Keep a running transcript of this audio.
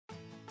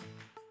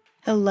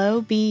Hello,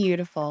 Be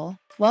Beautiful.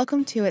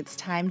 Welcome to It's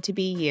Time to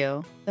Be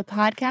You, the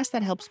podcast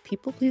that helps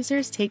people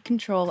pleasers take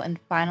control and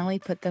finally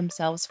put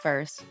themselves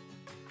first.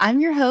 I'm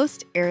your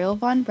host, Ariel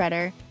Von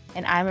Bretter,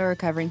 and I'm a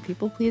recovering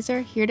people pleaser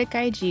here to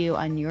guide you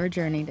on your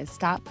journey to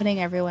stop putting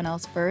everyone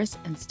else first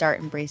and start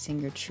embracing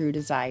your true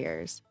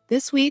desires.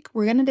 This week,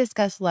 we're going to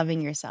discuss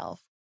loving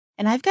yourself.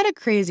 And I've got a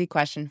crazy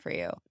question for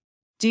you.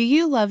 Do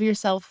you love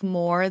yourself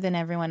more than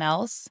everyone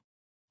else?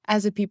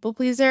 As a people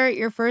pleaser,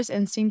 your first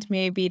instinct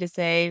may be to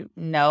say,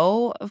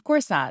 no, of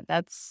course not.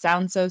 That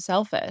sounds so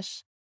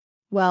selfish.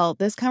 Well,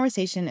 this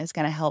conversation is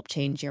going to help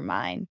change your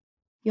mind.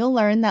 You'll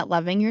learn that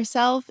loving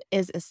yourself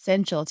is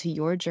essential to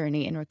your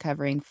journey in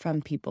recovering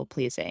from people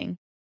pleasing.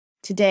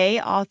 Today,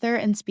 author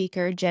and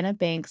speaker Jenna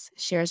Banks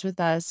shares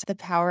with us the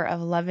power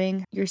of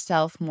loving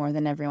yourself more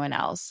than everyone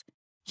else.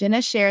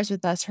 Jenna shares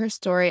with us her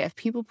story of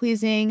people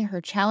pleasing,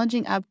 her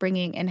challenging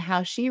upbringing, and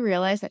how she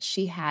realized that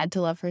she had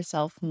to love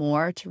herself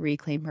more to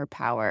reclaim her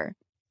power.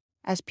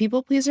 As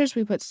people pleasers,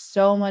 we put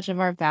so much of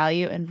our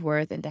value and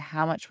worth into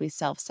how much we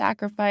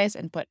self-sacrifice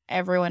and put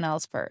everyone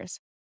else first.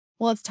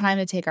 Well, it's time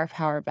to take our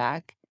power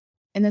back.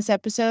 In this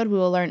episode, we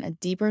will learn a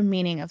deeper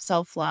meaning of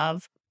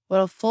self-love, what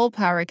a full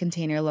power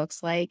container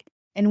looks like,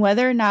 and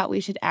whether or not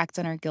we should act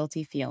on our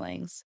guilty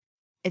feelings.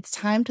 It's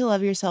time to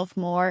love yourself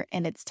more,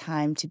 and it's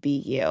time to be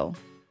you.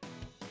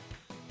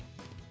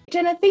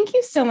 Jenna, thank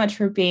you so much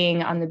for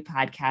being on the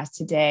podcast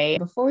today.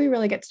 Before we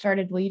really get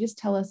started, will you just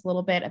tell us a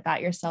little bit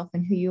about yourself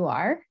and who you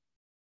are?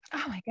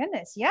 Oh my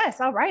goodness. Yes.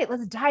 All right.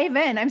 Let's dive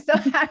in. I'm so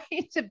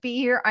happy to be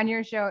here on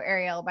your show,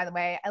 Ariel, by the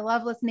way. I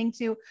love listening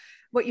to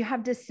what you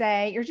have to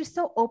say. You're just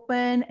so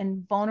open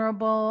and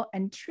vulnerable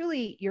and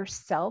truly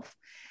yourself.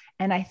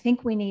 And I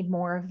think we need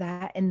more of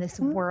that in this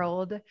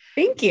world.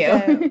 Thank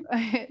you.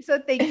 So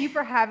thank you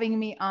for having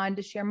me on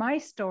to share my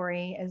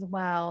story as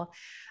well.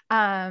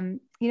 A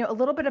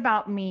little bit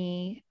about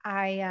me.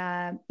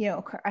 I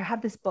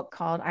have this book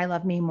called I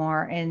Love Me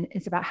More, and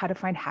it's about how to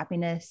find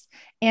happiness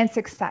and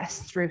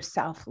success through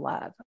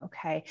self-love.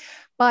 Okay.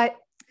 But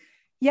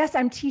yes,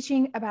 I'm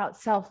teaching about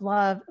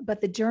self-love, but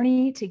the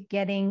journey to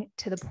getting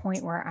to the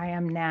point where I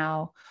am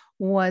now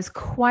was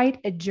quite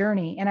a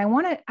journey. And I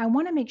want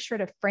to make sure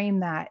to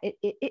frame that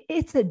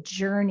it's a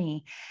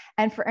journey.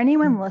 And for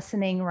anyone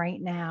listening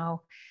right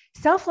now,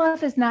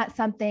 self-love is not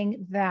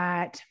something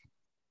that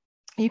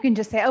you can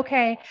just say,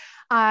 okay,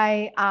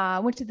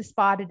 I went to the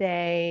spa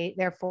today,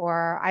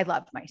 therefore I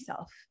loved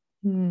myself.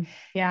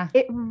 Yeah.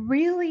 It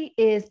really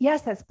is.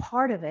 Yes, that's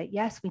part of it.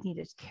 Yes, we need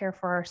to care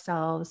for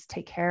ourselves,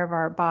 take care of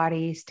our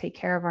bodies, take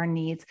care of our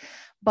needs,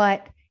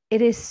 but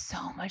it is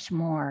so much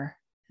more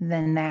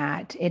than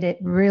that. It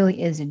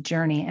really is a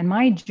journey. And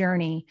my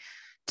journey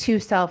to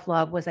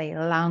self-love was a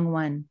long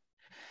one.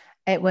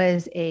 It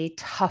was a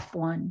tough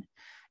one.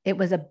 It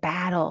was a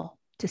battle,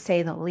 to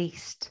say the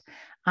least.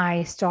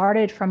 I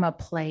started from a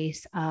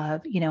place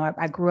of,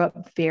 I grew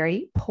up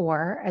very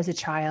poor as a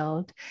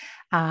child,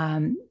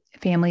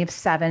 family of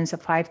 7, so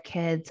 5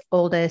 kids,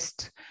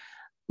 oldest,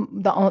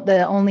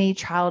 the only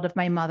child of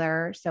my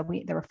mother. So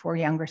there were 4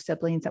 younger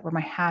siblings that were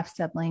my half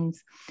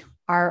siblings.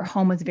 Our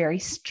home was very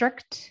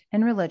strict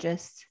and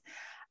religious.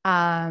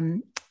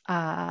 And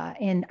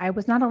I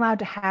was not allowed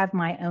to have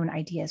my own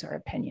ideas or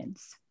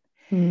opinions.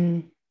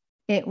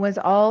 It was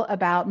all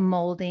about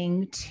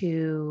molding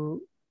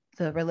to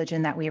the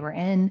religion that we were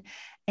in.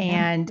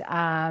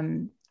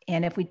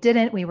 And if we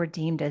didn't, we were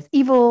deemed as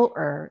evil,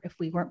 or if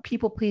we weren't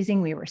people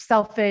pleasing, we were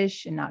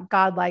selfish and not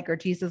God-like or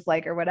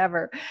Jesus-like or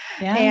whatever.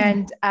 Yeah.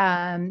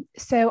 And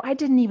so I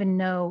didn't even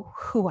know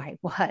who I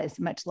was,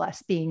 much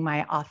less being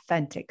my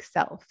authentic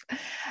self.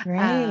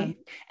 Right.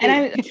 And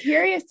I'm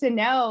curious to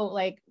know,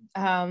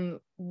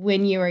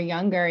 when you were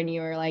younger and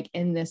you were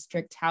in this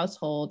strict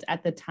household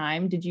at the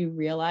time, did you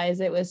realize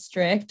it was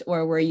strict,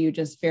 or were you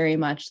just very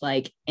much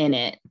in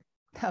it?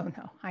 Oh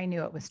no, I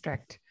knew it was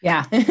strict.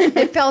 Yeah.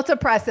 It felt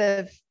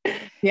oppressive.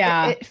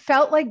 Yeah. It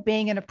felt like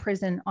being in a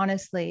prison.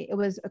 Honestly, it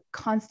was a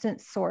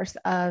constant source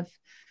of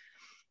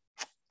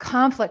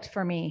conflict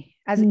for me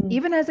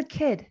even as a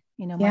kid.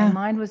 My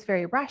mind was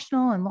very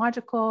rational and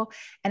logical,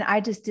 and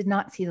I just did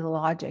not see the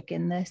logic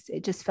in this.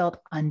 It just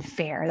felt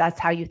unfair. That's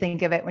how you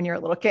think of it when you're a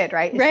little kid,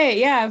 right? Right.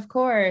 Yeah, of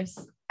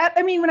course.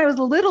 I mean, when I was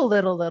little,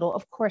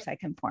 of course I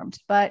conformed,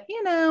 but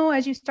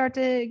as you start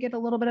to get a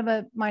little bit of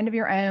a mind of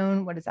your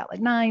own, what is that,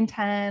 9,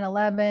 10,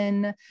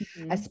 11,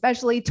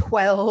 especially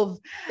 12,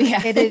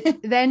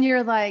 then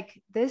you're like,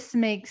 this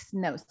makes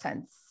no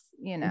sense,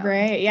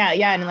 Right. Yeah.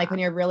 Yeah. And when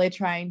you're really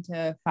trying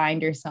to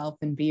find yourself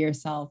and be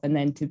yourself, and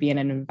then to be in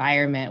an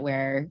environment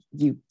where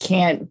you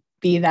can't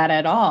be that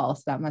at all.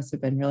 So that must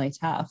have been really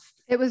tough.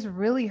 It was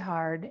really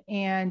hard.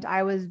 And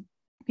I was,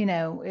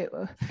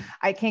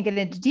 I can't get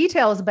into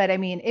details, but I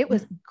mean, it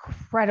was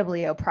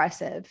incredibly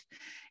oppressive.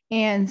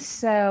 And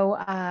so,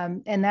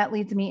 and that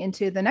leads me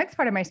into the next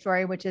part of my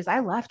story, which is I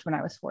left when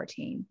I was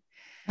 14.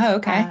 Oh,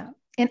 okay.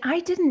 and I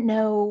didn't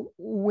know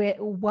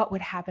what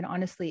would happen.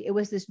 Honestly, it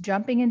was this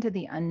jumping into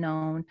the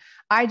unknown.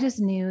 I just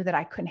knew that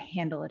I couldn't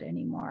handle it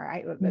anymore.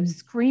 I was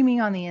screaming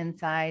on the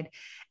inside,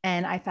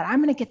 and I thought,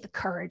 I'm going to get the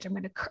courage. I'm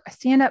going to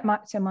stand up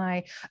to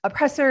my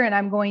oppressor, and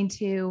I'm going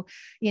to,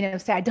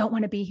 say, I don't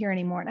want to be here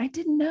anymore. And I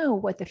didn't know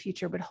what the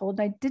future would hold.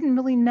 I didn't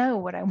really know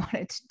what I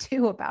wanted to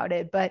do about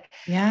it, but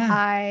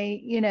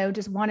I,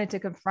 just wanted to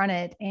confront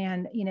it.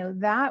 And,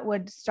 that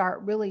would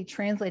start really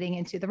translating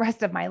into the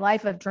rest of my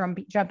life of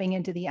jumping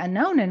into the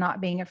unknown and not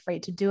being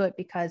afraid to do it,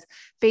 because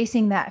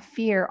facing that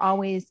fear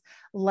always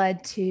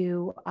led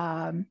to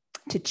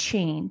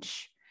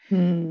change.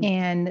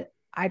 And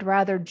I'd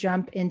rather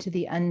jump into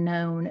the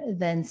unknown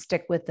than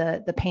stick with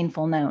the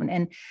painful known.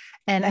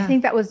 And I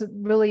think that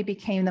really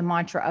became the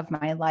mantra of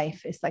my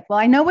life. It's like, well,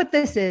 I know what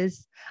this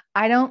is.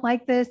 I don't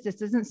like this.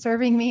 This isn't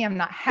serving me. I'm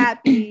not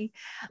happy.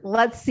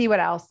 Let's see what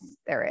else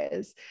there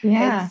is.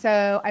 Yeah. And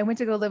so I went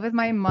to go live with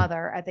my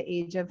mother at the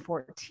age of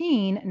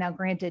 14. Now,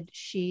 granted,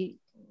 she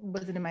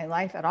wasn't in my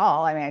life at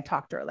all. I mean, I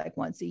talked to her like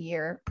once a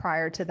year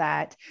prior to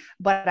that,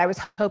 but I was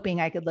hoping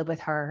I could live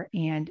with her.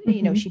 And,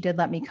 she did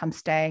let me come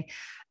stay.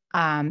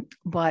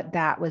 But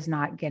that was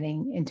not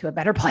getting into a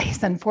better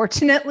place.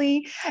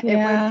 Unfortunately, it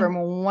went from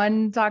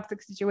one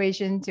toxic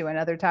situation to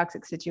another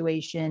toxic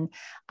situation.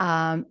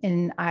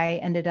 And I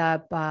ended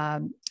up,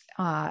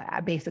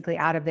 basically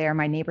out of there.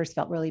 My neighbors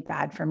felt really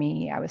bad for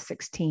me. I was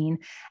 16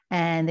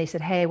 and they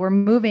said, "Hey, we're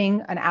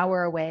moving an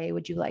hour away.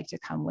 Would you like to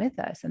come with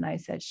us?" And I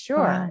said, "Sure."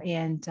 Wow.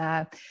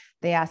 And,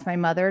 they asked my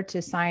mother to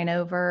sign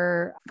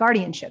over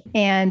guardianship,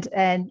 and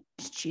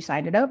she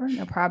signed it over,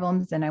 no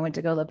problems. And I went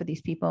to go live with these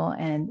people,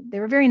 and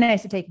they were very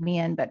nice to take me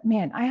in, but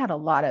man, I had a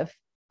lot of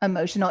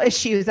emotional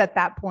issues at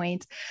that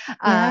point.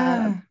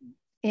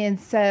 And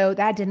so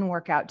that didn't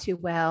work out too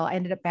well. I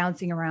ended up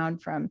bouncing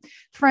around from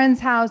friends'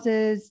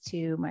 houses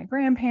to my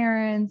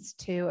grandparents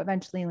to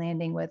eventually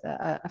landing with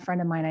a friend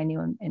of mine I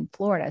knew in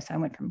Florida. So I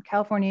went from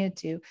California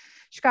to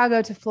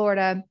Chicago to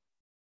Florida.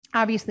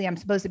 Obviously, I'm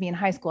supposed to be in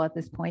high school at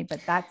this point, but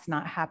that's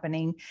not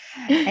happening.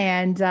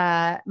 And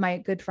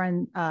my good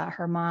friend,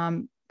 her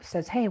mom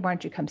says, "Hey, why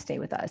don't you come stay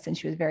with us?" And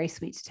she was very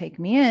sweet to take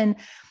me in.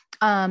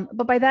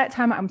 But by that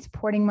time, I'm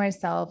supporting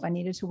myself. I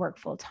needed to work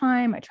full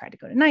time. I tried to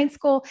go to night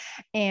school,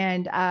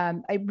 and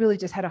I really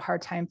just had a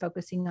hard time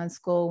focusing on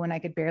school when I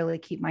could barely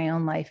keep my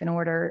own life in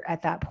order.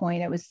 At that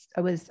point,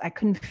 I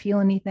couldn't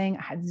feel anything.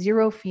 I had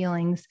zero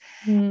feelings,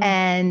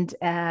 and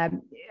I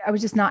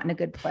was just not in a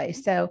good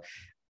place. So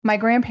my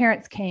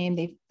grandparents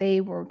came. They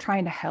were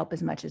trying to help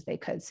as much as they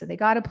could. So they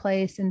got a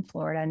place in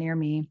Florida near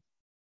me.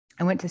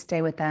 I went to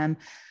stay with them.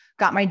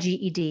 Got my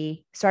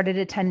GED, started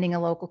attending a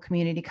local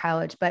community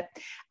college, but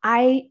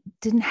I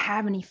didn't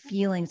have any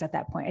feelings at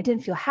that point. I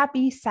didn't feel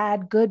happy,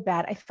 sad, good,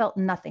 bad. I felt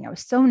nothing. I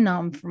was so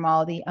numb from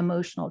all the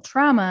emotional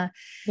trauma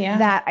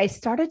that I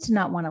started to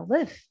not want to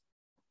live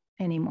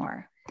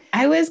anymore.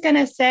 I was going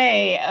to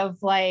say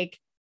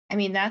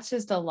that's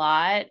just a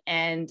lot.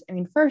 And I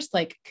mean, first,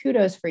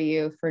 kudos for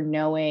you for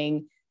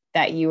knowing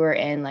that you were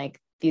in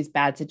these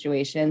bad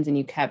situations and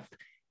you kept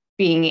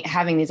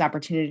having these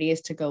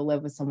opportunities to go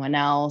live with someone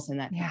else and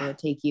that people would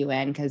take you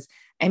in. Cause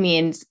I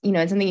mean, it's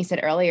something you said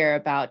earlier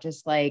about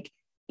just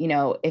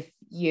if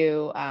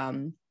you are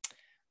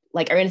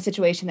in a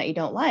situation that you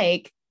don't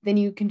like, then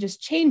you can just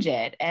change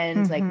it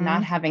and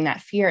not having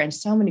that fear. And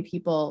so many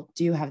people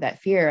do have that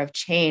fear of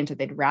change that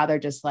they'd rather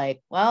just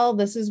well,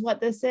 this is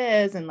what this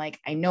is. And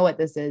I know what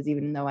this is,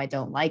 even though I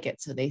don't like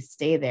it. So they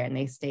stay there and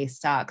they stay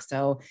stuck.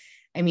 So,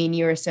 I mean,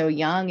 you were so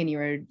young and you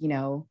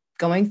were,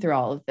 going through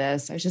all of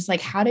this. I was just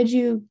how did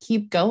you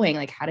keep going?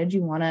 How did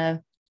you want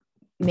to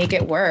make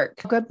it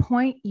work? Good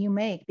point you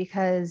make,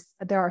 because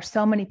there are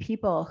so many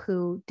people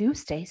who do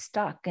stay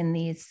stuck in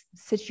these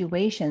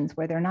situations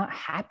where they're not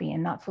happy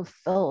and not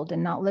fulfilled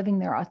and not living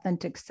their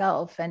authentic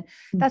self. And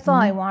that's all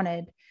I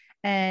wanted.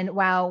 And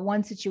while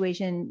one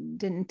situation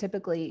didn't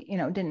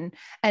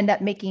end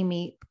up making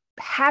me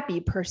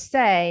happy per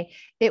se,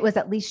 it was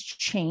at least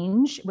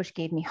change, which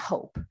gave me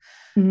hope.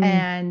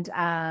 And,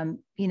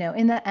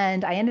 in the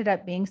end, I ended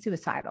up being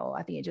suicidal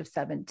at the age of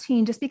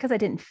 17, just because I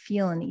didn't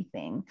feel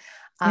anything.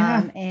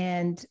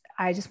 And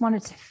I just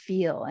wanted to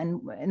feel.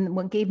 And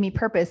what gave me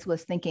purpose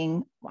was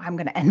thinking, well, I'm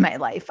going to end my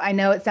life. I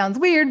know it sounds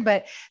weird,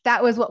 but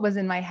that was what was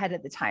in my head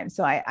at the time.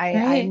 So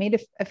I made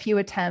a few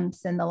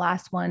attempts, and the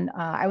last one,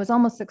 I was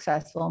almost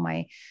successful.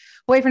 My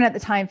boyfriend at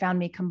the time found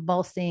me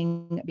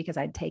convulsing because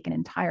I'd taken an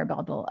entire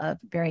bottle of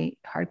very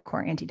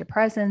hardcore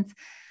antidepressants.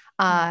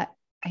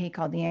 He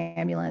called the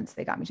ambulance.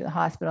 They got me to the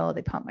hospital.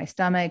 They pumped my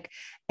stomach,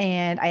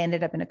 and I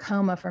ended up in a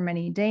coma for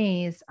many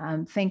days.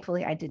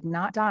 Thankfully, I did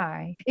not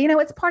die.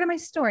 It's part of my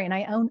story, and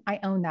I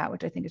own that,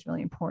 which I think is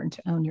really important,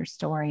 to own your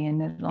story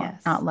and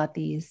not let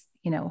these,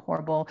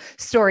 horrible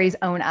stories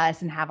own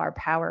us and have our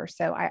power.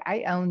 So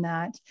I own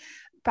that.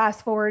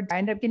 Fast forward, I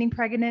ended up getting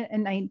pregnant at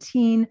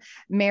 19,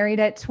 married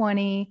at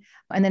 20,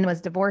 and then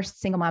was divorced,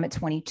 single mom at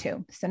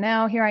 22. So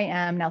now here I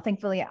am. Now,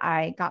 thankfully,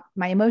 I got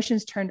my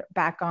emotions turned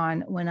back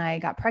on when I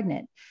got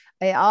pregnant.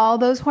 all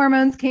those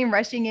hormones came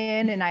rushing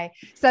in, and I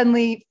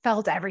suddenly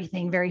felt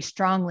everything very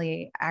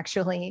strongly,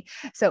 actually.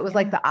 So it was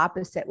like the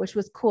opposite, which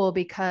was cool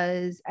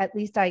because at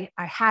least I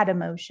had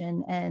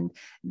emotion, and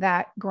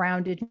that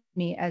grounded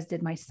me, as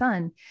did my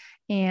son,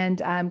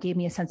 and gave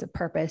me a sense of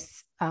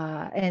purpose.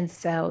 And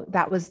so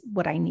that was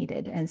what I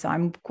needed. And so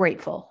I'm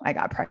grateful I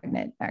got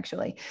pregnant,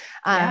 actually.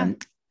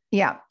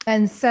 Yeah.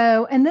 And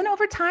so, and then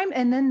over time,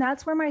 and then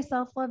that's where my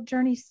self-love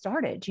journey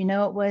started.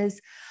 It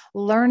was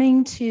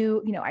learning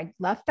to, I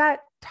left that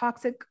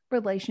toxic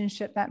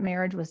relationship. That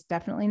marriage was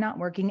definitely not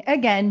working.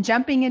 Again,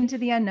 jumping into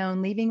the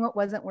unknown, leaving what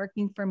wasn't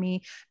working for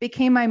me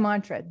became my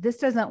mantra. This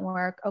doesn't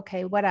work.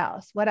 Okay. What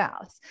else? What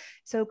else?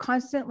 So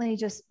constantly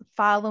just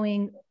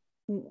following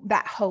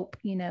that hope,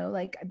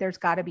 like there's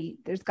got to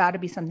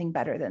be something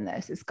better than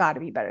this. It's got to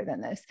be better than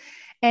this.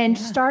 And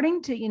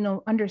starting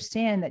to,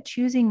 understand that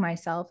choosing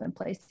myself and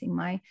placing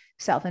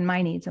myself and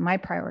my needs and my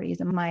priorities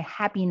and my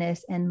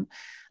happiness and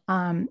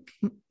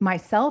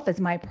myself as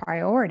my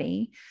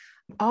priority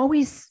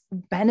always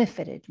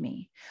benefited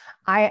me.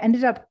 I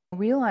ended up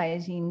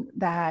realizing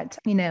that,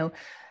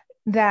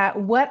 that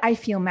what I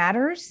feel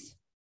matters.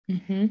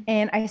 Mm-hmm.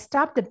 And I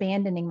stopped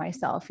abandoning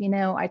myself.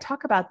 I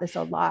talk about this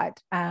a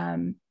lot.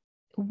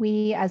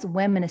 We as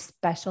women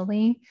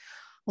especially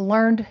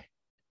learned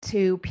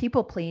to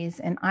people please.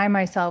 And I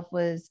myself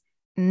was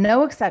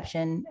no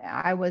exception.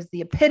 I was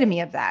the epitome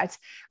of that,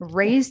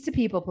 raised to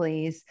people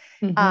please,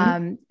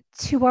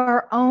 to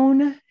our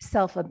own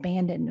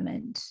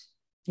self-abandonment.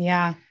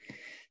 Yeah.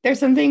 There's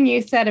something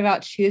you said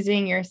about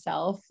choosing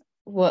yourself,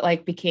 what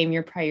like became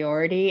your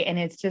priority. And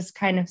it's just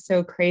kind of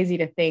so crazy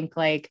to think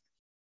like,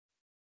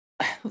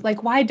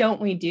 why don't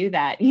we do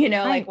that? Right.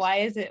 Like, why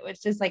is it?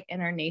 It's just like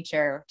in our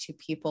nature to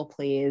people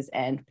please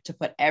and to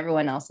put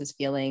everyone else's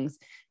feelings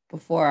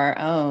before our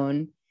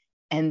own.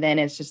 And then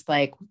it's just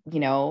like,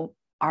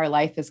 our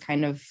life is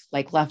kind of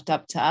like left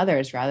up to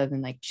others rather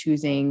than like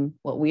choosing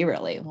what we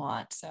really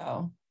want.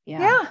 So,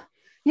 yeah.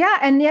 Yeah.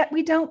 And yet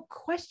we don't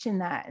question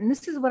that. And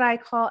this is what I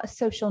call a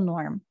social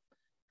norm.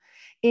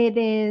 It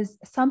is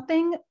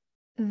something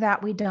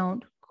that we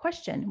don't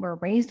question. We're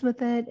raised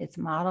with it. It's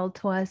modeled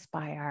to us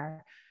by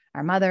our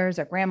mothers,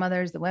 our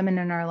grandmothers, the women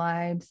in our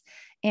lives.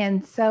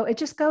 And so it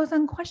just goes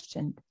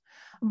unquestioned.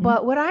 Mm-hmm.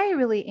 But what I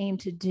really aim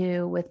to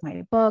do with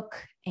my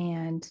book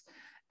and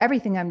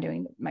everything I'm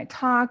doing, my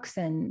talks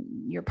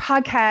and your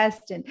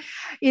podcast, and,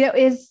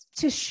 is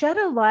to shed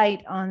a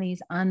light on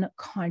these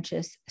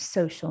unconscious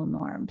social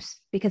norms,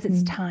 because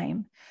it's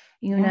time.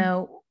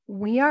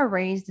 We are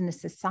raised in a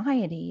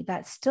society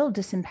that still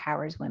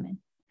disempowers women.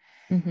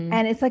 Mm-hmm.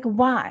 And it's like,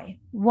 why,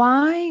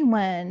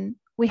 when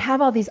we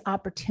have all these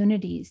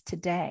opportunities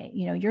today,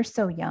 you're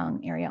so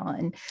young,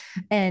 Ariel,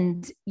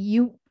 and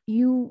you,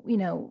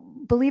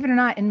 believe it or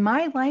not, in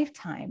my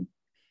lifetime,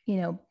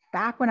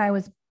 back when I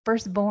was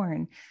first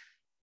born,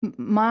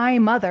 my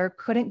mother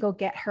couldn't go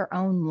get her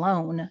own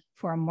loan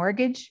for a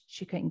mortgage.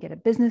 She couldn't get a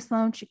business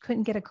loan. She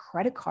couldn't get a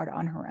credit card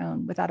on her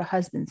own without a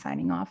husband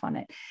signing off on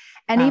it.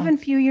 And even a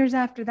few years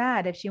after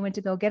that, if she went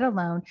to go get a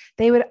loan,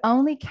 they would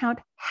only count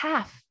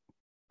half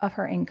of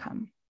her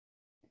income.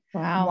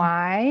 Wow.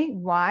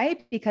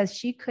 Why? Because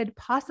she could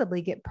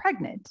possibly get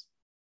pregnant.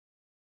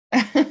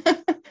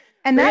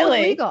 And that was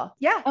legal.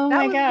 Yeah. Oh that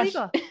my gosh.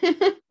 Legal.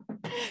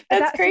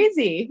 That's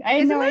crazy. I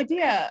had no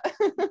idea.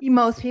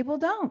 Most people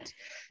don't.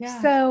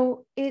 Yeah.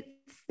 So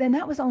then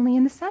that was only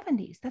in the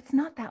 70s. That's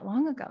not that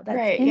long ago.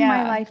 That's in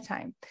my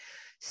lifetime.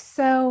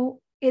 So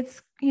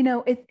it's,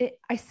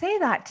 I say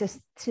that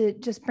to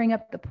just bring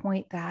up the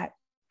point that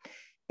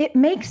it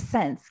makes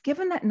sense,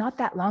 given that not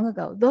that long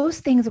ago, those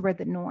things were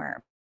the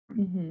norm.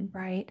 Mm-hmm.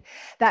 Right?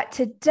 That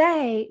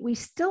today we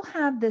still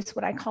have this,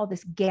 what I call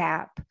this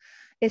gap.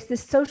 It's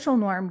this social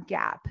norm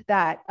gap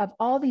that of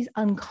all these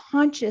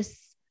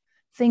unconscious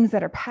things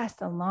that are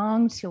passed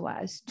along to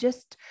us.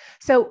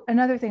 So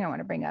another thing I want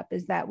to bring up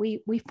is that we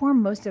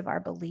form most of our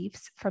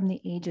beliefs from the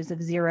ages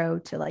of 0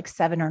 to like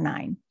 7 or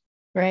 9.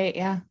 Right.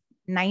 Yeah.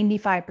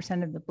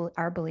 95% of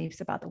our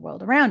beliefs about the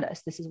world around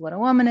us. This is what a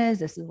woman is.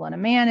 This is what a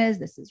man is.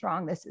 This is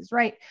wrong. This is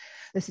right.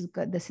 This is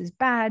good. This is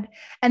bad.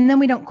 And then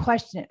we don't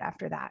question it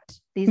after that.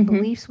 These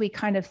beliefs we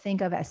kind of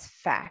think of as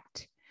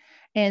fact.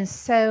 And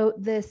so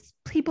this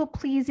people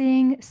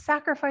pleasing,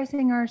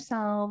 sacrificing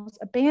ourselves,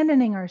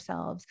 abandoning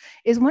ourselves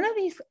is one of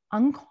these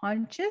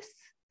unconscious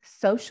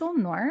social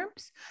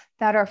norms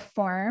that are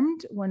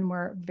formed when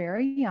we're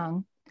very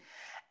young.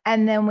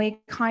 And then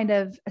we kind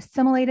of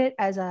assimilate it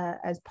as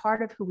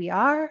part of who we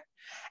are,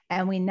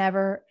 and we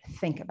never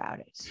think about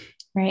it.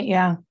 Right.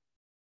 Yeah.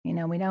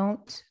 We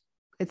don't,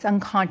 it's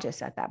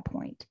unconscious at that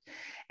point.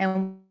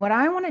 And what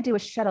I want to do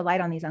is shed a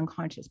light on these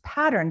unconscious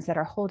patterns that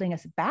are holding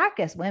us back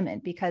as women,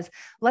 because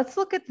let's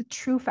look at the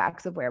true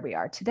facts of where we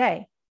are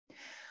today.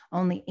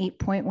 Only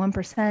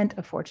 8.1%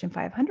 of Fortune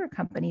 500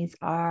 companies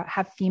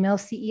have female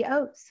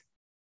CEOs.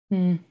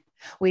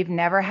 We've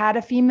never had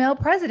a female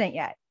president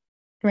yet.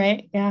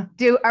 Right. Yeah.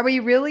 Are we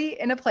really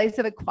in a place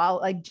of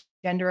equality, like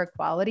gender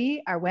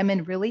equality? Are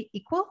women really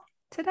equal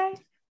today?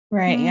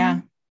 Right. Yeah.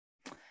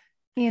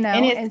 And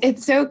it's and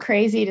it's so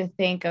crazy to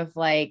think of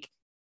like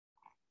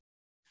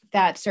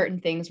that certain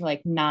things were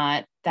like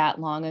not that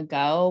long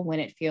ago when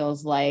it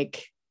feels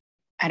like,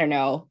 I don't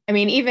know. I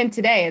mean, even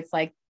today, it's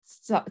like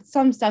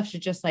some stuff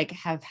should just like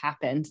have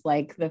happened.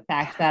 Like the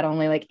fact that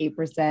only like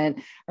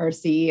 8% are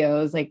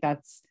CEOs, like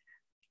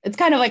it's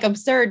kind of like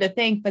absurd to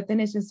think, but then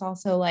it's just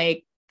also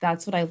like,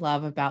 that's what I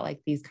love about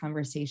like these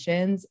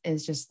conversations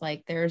is just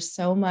like, there's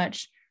so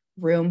much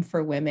room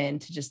for women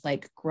to just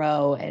like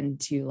grow and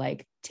to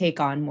like take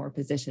on more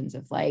positions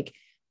of like,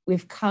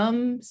 we've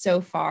come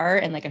so far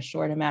in like a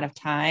short amount of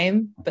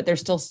time, but there's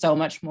still so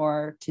much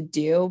more to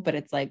do. But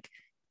it's like,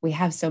 we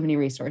have so many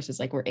resources,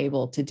 like we're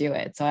able to do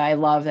it. So I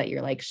love that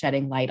you're like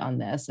shedding light on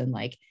this and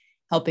like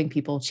helping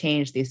people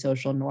change these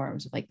social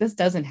norms. Like this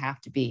doesn't have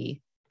to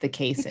be the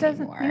case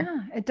anymore.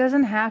 it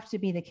doesn't have to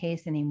be the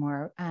case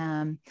anymore.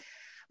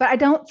 But I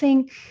don't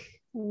think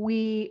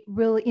we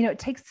really, it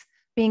takes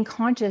being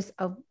conscious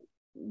of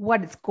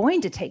what it's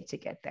going to take to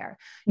get there.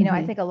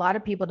 I think a lot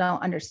of people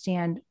don't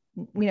understand,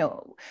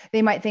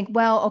 they might think,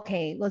 well,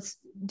 okay, let's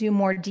do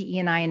more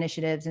DE&I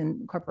initiatives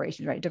in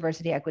corporations, right?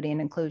 Diversity, equity, and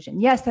inclusion.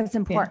 Yes, that's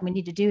important. We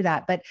need to do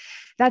that, but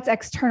that's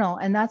external.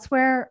 And that's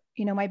where,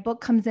 my book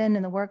comes in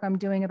and the work I'm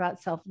doing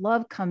about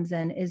self-love comes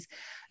in is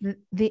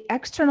the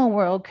external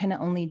world can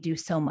only do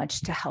so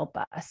much to help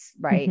us,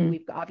 right?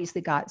 We've obviously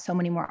got so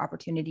many more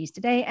opportunities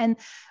today and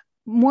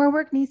more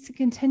work needs to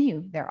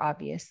continue there,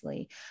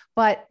 obviously,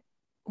 but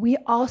we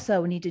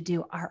also need to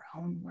do our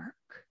own work.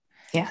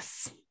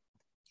 Yes.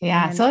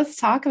 Yeah. So let's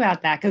talk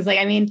about that. Cause like,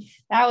 I mean,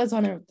 that was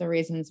one of the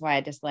reasons why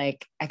I just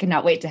like, I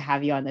cannot wait to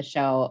have you on the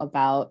show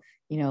about,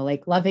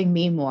 like loving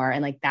me more.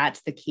 And like,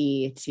 that's the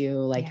key to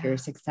like your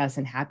success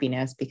and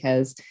happiness,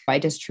 because I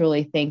just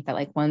truly think that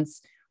like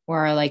once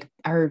we're like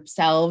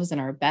ourselves and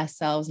our best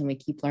selves and we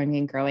keep learning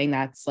and growing,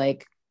 that's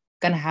like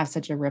going to have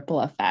such a ripple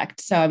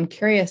effect. So I'm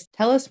curious,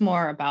 tell us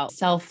more about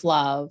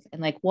self-love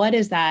and like, what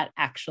is that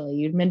actually?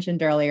 You'd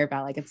mentioned earlier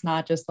about like, it's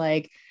not just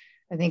like,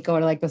 I think go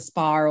to like the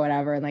spa or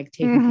whatever and like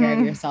taking care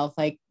of yourself.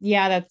 Like,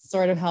 yeah, that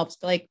sort of helps,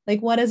 but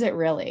like, what is it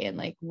really? And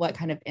like, what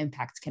kind of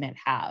impact can it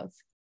have?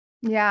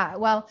 Yeah.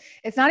 Well,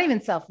 it's not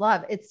even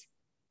self-love. It's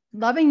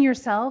loving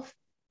yourself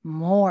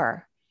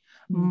more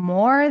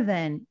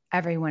than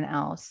everyone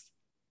else,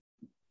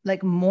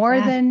 like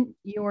more than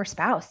your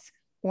spouse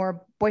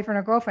or boyfriend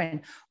or girlfriend,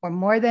 or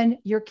more than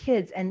your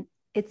kids. And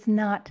it's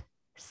not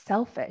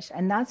selfish.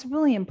 And that's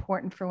really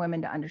important for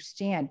women to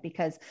understand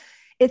because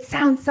it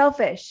sounds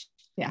selfish.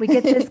 Yeah. We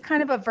get this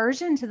kind of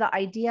aversion to the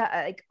idea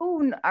like,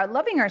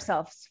 loving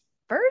ourselves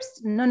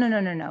first.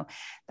 No.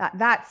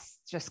 That's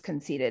just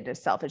conceited or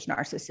selfish,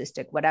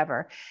 narcissistic,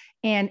 whatever.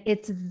 And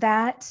it's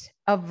that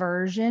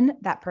aversion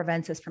that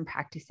prevents us from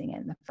practicing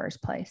it in the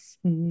first place.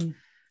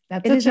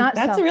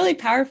 That's really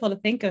powerful to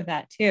think of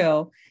that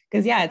too.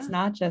 Cause it's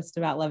not just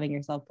about loving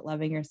yourself, but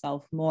loving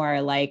yourself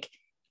more. Like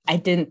I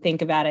didn't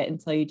think about it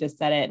until you just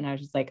said it. And I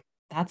was just like,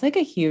 that's like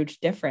a huge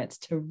difference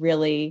to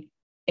really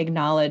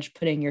acknowledge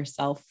putting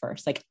yourself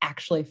first, like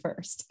actually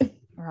first.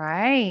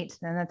 Right.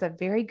 And that's a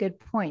very good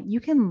point. You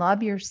can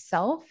love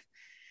yourself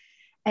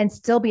and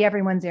still be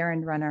everyone's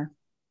errand runner.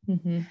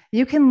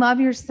 You can love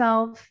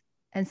yourself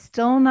and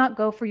still not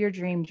go for your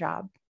dream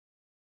job.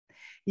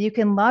 You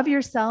can love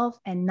yourself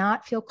and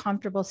not feel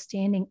comfortable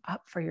standing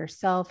up for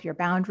yourself, your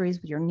boundaries,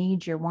 your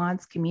needs, your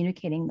wants,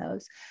 communicating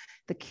those.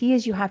 The key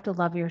is you have to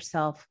love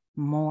yourself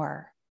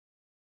more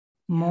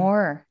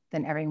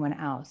than everyone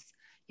else.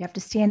 You have to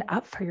stand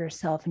up for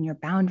yourself and your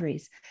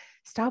boundaries.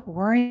 Stop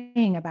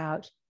worrying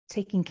about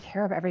taking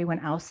care of everyone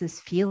else's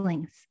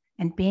feelings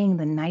and being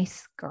the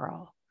nice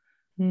girl.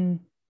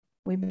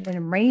 We've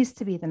been raised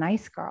to be the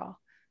nice girl.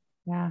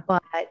 Yeah.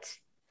 But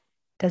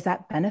does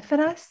that benefit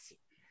us?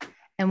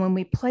 And when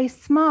we play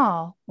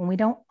small, when we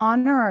don't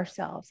honor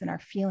ourselves and our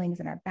feelings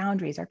and our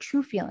boundaries, our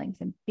true feelings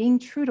and being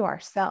true to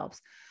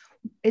ourselves,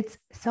 it's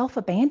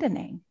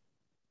self-abandoning.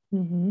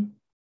 And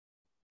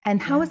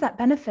how is that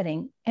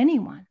benefiting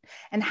anyone?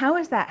 And how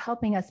is that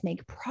helping us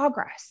make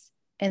progress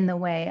in the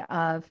way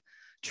of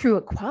true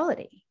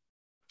equality?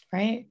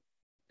 Right.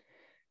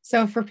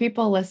 So for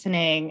people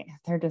listening,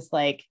 they're just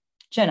like,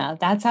 Jenna,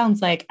 that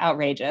sounds like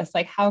outrageous.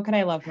 Like, how can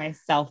I love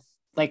myself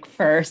like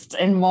first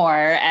and more?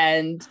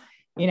 And,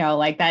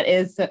 like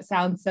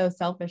sounds so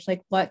selfish.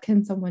 Like, what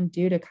can someone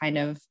do to kind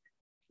of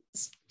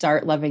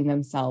start loving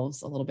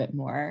themselves a little bit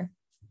more?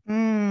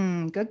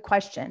 Good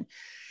question.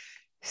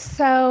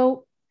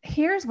 So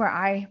here's where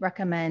I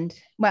recommend,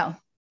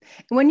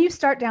 when you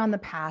start down the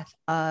path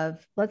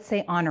of, let's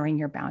say, honoring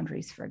your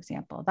boundaries, for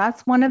example,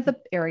 that's one of the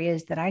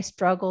areas that I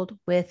struggled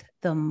with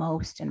the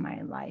most in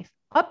my life,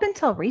 up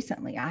until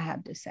recently, I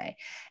have to say.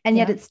 And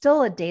yet it's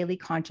still a daily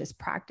conscious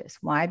practice.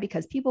 Why?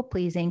 Because people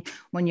pleasing,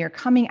 when you're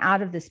coming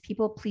out of this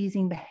people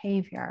pleasing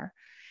behavior,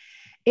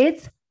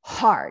 it's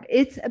hard.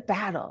 It's a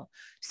battle.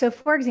 So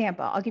for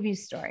example, I'll give you a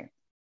story.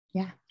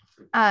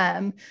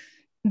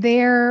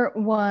 There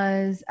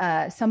was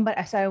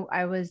somebody, so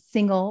I was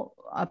single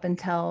up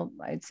until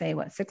I'd say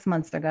 6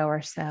 months ago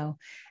or so.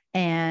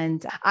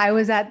 And I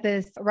was at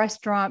this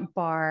restaurant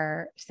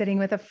bar sitting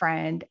with a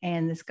friend,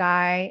 and this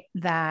guy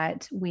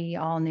that we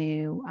all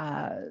knew,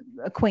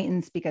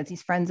 acquaintance because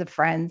he's friends of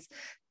friends,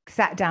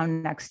 sat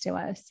down next to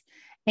us.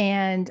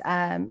 And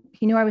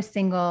he knew I was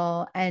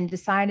single and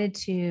decided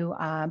to,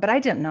 but I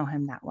didn't know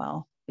him that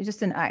well. It was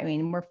just I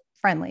mean, we're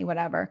friendly,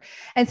 whatever.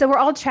 And so we're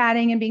all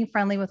chatting and being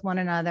friendly with one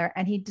another.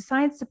 And he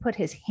decides to put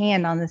his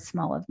hand on the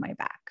small of my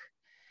back.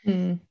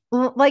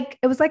 Like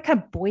it was like a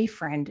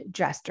boyfriend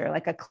gesture,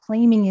 like a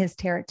claiming his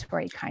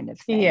territory kind of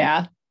thing.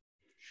 Yeah.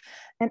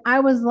 And I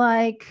was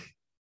like,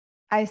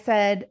 I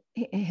said,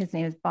 his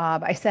name is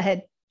Bob. I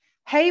said,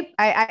 hey,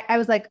 I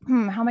was like,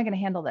 how am I going to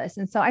handle this?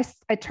 And so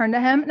I turned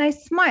to him and I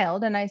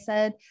smiled and I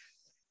said,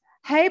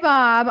 hey,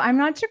 Bob, I'm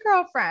not your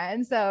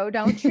girlfriend, so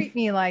don't treat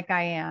me like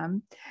I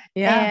am.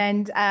 Yeah.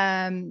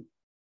 And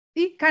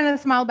he kind of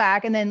smiled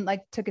back and then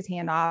like took his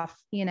hand off,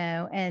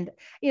 and,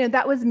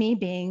 that was me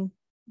being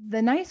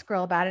the nice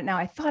girl about it. Now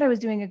I thought I was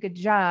doing a good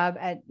job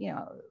at,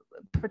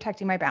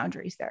 protecting my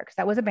boundaries there because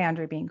that was a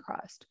boundary being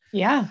crossed.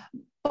 Yeah.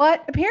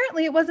 But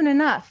apparently it wasn't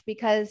enough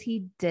because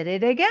he did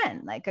it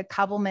again, like a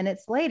couple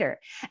minutes later.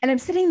 And I'm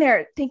sitting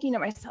there thinking to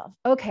myself,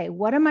 okay,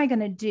 what am I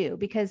going to do?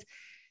 Because,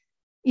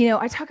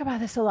 I talk about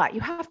this a lot. You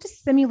have to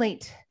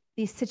simulate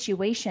these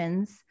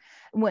situations.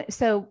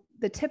 So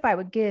the tip I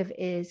would give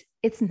is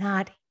it's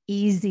not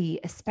easy,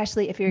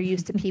 especially if you're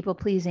used to people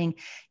pleasing.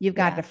 You've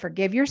got to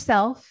forgive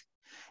yourself.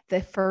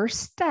 The first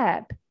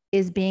step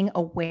is being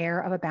aware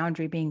of a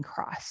boundary being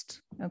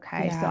crossed.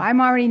 Okay. Yeah. So I'm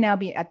already now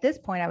at this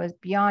point, I was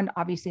beyond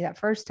obviously that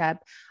first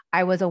step.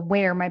 I was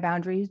aware my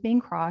boundary was being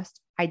crossed.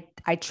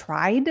 I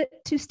tried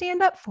to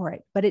stand up for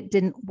it, but it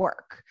didn't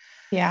work.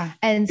 Yeah.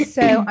 And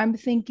so I'm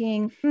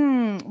thinking,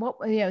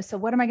 so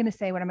what am I going to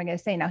say? What am I going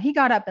to say? Now he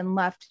got up and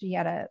left. He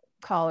had a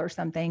call or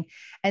something.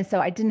 And so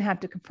I didn't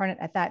have to confront it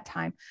at that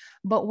time.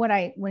 But when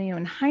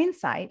in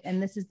hindsight,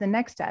 and this is the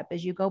next step,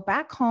 is you go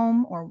back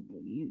home or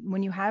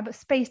when you have a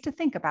space to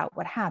think about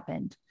what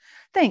happened,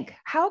 think,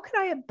 how could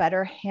I have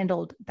better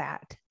handled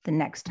that the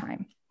next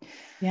time?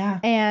 Yeah.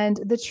 And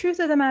the truth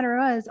of the matter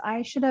was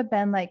I should have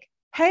been like,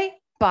 hey,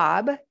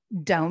 Bob,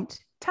 don't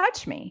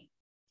touch me.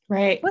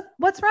 Right.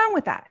 What's wrong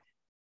with that?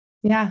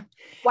 Yeah.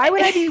 Why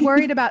would I be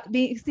worried about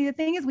being, see, the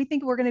thing is we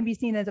think we're going to be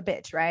seen as a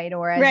bitch, right?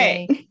 Or as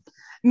a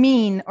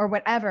mean or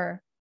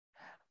whatever.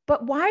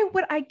 But why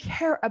would I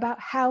care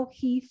about how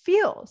he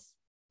feels?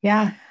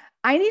 Yeah.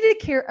 I need to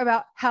care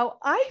about how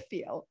I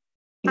feel.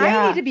 Yeah.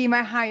 I need to be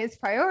my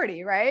highest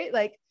priority, right?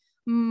 Like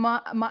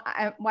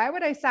why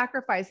would I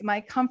sacrifice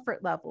my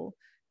comfort level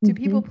to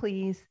people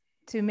please,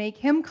 to make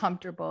him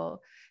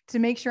comfortable, to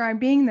make sure I'm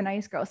being the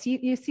nice girl? See,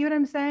 you see what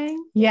I'm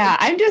saying? Yeah.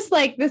 I'm just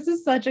like, this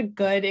is such a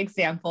good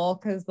example.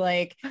 Cause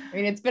like, I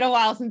mean, it's been a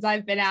while since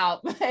I've been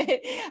out, but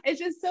it's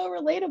just so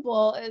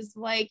relatable as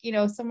like,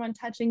 someone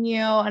touching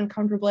you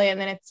uncomfortably.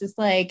 And then it's just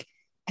like,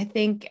 I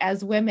think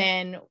as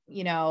women,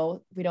 we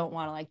don't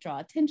want to like draw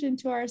attention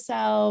to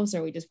ourselves,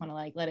 or we just want to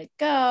like, let it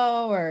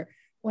go or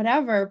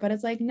whatever. But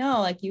it's like, no,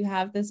 like you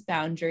have this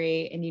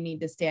boundary and you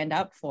need to stand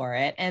up for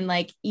it. And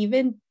like,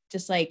 even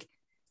just like,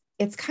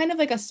 it's kind of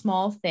like a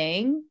small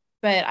thing,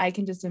 but I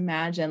can just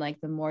imagine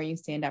like the more you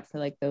stand up for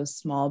like those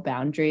small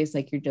boundaries,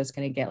 like you're just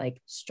going to get like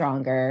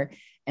stronger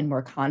and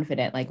more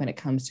confident, like when it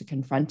comes to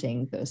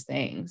confronting those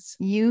things.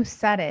 You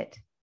said it,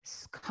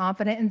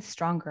 confident and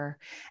stronger.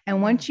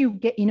 And once you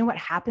get, what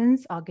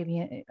happens,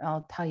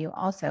 I'll tell you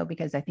also,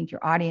 because I think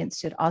your audience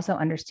should also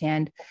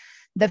understand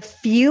the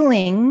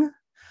feeling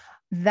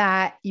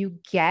that you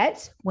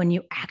get when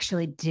you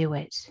actually do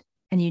it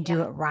and you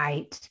do it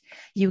right.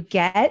 You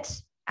get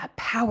a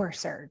power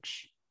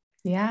surge.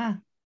 Yeah.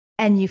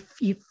 And you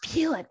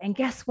feel it. And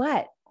guess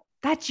what?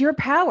 That's your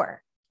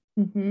power.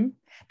 Mm-hmm.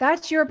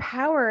 That's your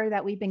power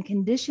that we've been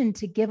conditioned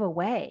to give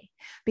away,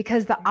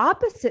 because the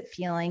opposite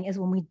feeling is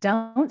when we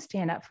don't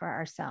stand up for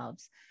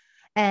ourselves.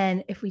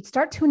 And if we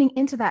start tuning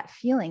into that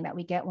feeling that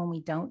we get when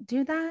we don't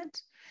do that,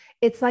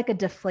 it's like a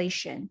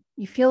deflation.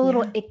 You feel a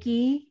little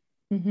icky.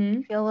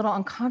 You feel a little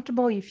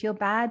uncomfortable. You feel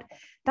bad.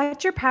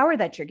 That's your power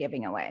that you're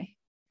giving away.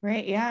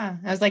 Right. Yeah.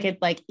 I was like,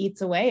 it like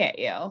eats away at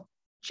you.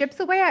 Chips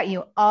away at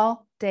you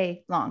all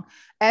day long.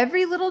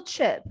 Every little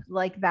chip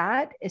like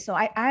that is, so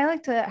I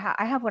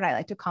have what I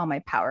like to call my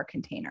power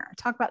container. I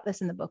talk about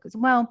this in the book as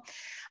well.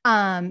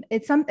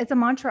 It's a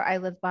mantra I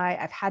live by.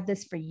 I've had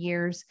this for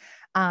years.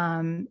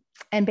 And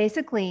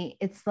basically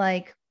it's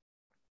like,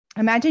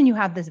 imagine you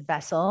have this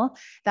vessel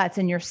that's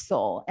in your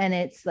soul, and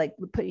it's like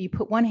you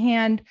put one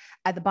hand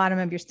at the bottom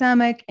of your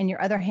stomach and your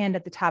other hand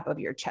at the top of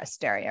your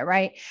chest area,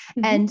 right?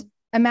 Mm-hmm. And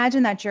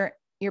imagine that's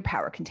your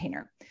power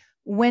container.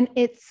 When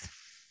it's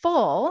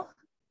full,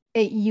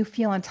 you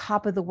feel on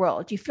top of the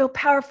world. You feel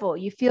powerful.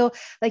 You feel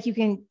like you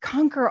can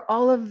conquer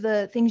all of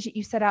the things that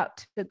you set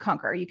out to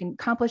conquer. You can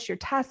accomplish your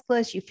task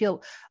list. You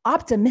feel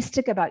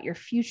optimistic about your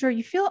future.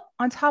 You feel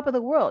on top of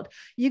the world.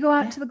 You go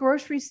out to the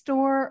grocery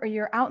store, or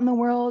you're out in the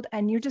world,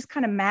 and you're just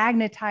kind of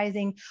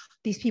magnetizing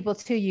these people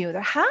to you.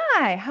 They're,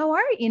 hi, how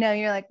are you?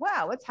 You're like,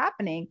 wow, what's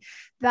happening?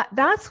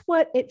 That's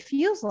what it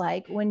feels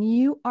like when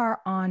you are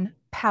on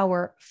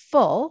power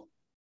full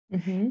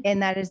Mhm.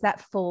 And that is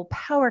that full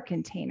power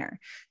container.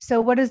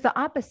 So what is the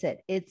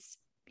opposite? It's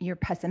you're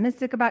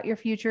pessimistic about your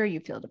future. You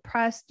feel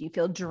depressed. You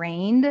feel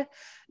drained.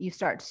 You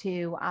start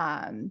to,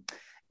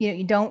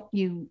 you don't,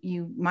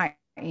 you might,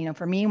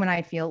 for me, when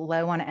I feel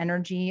low on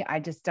energy, I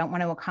just don't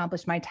want to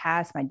accomplish my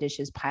tasks. My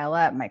dishes pile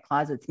up. My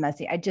closet's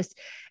messy. I just,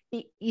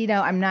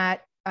 I'm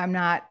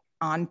not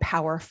on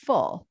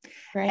powerful.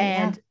 Right.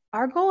 Yeah. And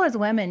our goal as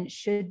women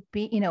should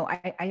be,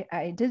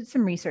 I did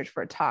some research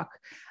for a talk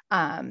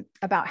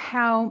about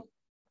how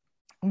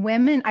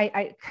women,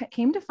 I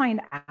came to find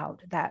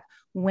out that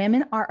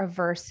women are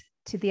averse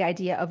to the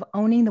idea of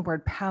owning the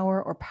word power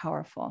or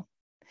powerful.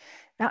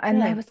 Now,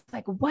 and I Really? was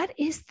like, what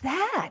is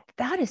that?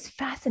 That is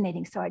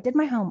fascinating. So I did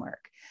my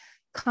homework.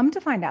 Come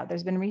to find out,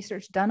 there's been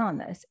research done on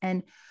this,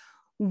 and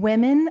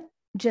women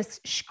just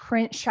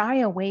shy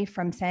away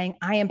from saying,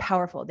 I am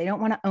powerful. They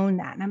don't want to own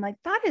that. And I'm like,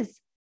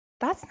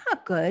 that's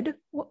not good.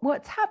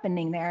 What's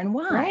happening there and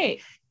why?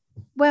 Right.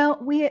 Well,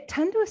 we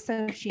tend to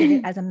associate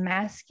it as a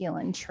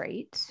masculine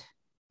trait,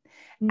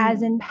 as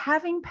Mm. in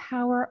having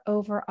power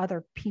over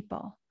other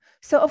people.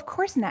 So, of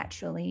course,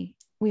 naturally,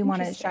 we want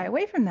to shy Interesting.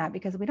 away from that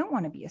because we don't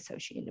want to be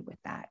associated with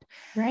that.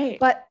 Right.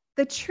 But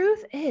the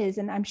truth is,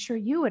 and I'm sure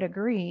you would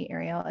agree,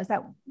 Ariel, is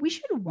that we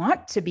should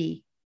want to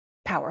be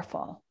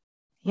powerful,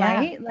 Yeah.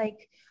 right?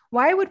 Like,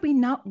 why would we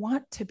not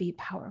want to be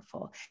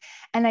powerful?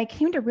 And I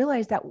came to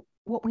realize that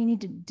what we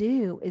need to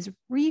do is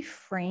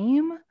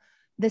reframe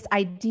this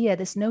idea,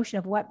 this notion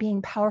of what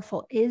being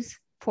powerful is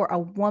for a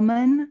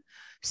woman,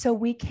 so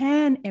we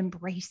can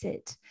embrace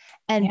it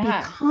and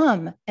Yeah.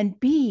 become and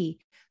be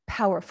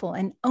powerful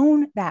and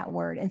own that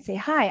word and say,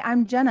 hi,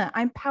 I'm Jenna,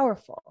 I'm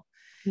powerful.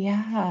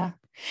 Yeah.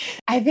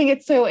 I think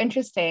it's so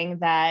interesting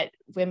that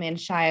women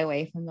shy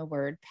away from the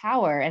word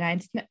power. And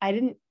I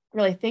didn't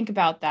really think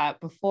about that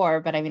before,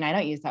 but I mean, I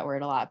don't use that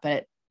word a lot,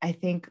 but I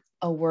think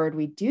a word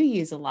we do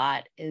use a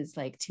lot is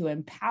like to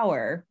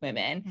empower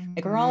women.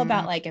 Like we're all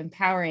about like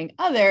empowering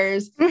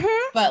others, Mm-hmm.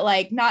 but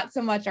like not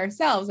so much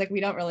ourselves. Like we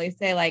don't really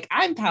say like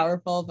I'm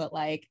powerful, but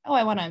like, oh,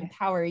 I want to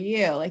empower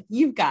you. Like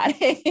you've got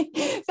it.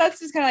 So that's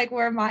just kind of like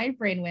where my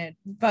brain went.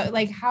 But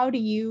like, how do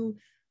you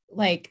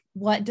like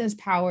what does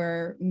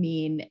power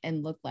mean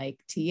and look like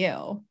to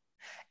you?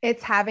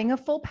 It's having a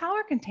full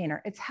power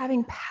container. It's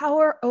having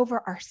power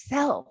over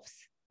ourselves.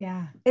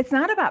 Yeah. It's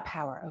not about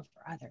power over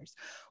others.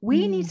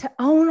 We need Mm. to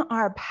own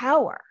our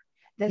power,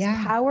 this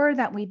Yeah. power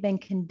that we've been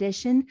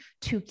conditioned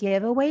to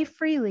give away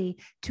freely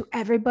to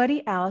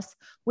everybody else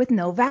with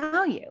no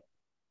value.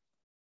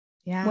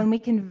 Yeah. When we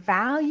can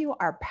value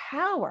our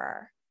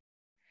power,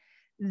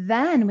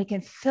 then we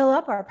can fill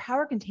up our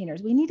power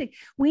containers. We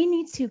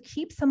need to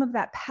keep some of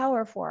that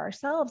power for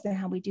ourselves. And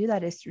how we do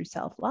that is through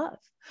self-love.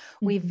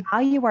 We Mhm.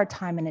 value our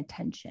time and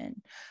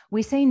attention.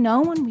 We say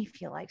no when we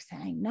feel like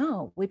saying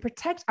no. We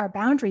protect our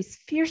boundaries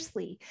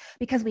fiercely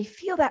because we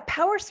feel that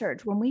power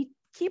surge when we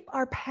keep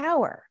our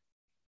power.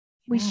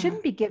 We Yeah.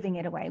 shouldn't be giving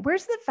it away.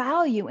 Where's the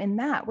value in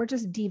that? We're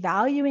just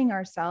devaluing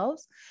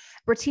ourselves.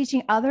 We're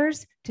teaching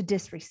others to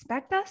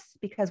disrespect us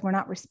because we're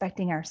not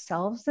respecting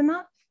ourselves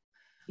enough.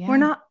 We're Yeah.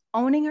 not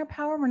owning our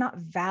power. We're not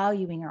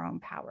valuing our own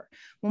power.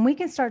 When we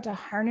can start to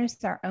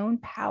harness our own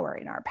power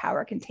in our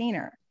power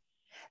container,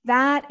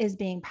 that is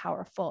being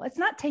powerful. It's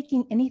not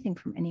taking anything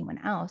from anyone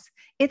else.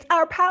 It's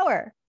our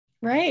power.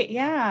 Right.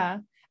 Yeah.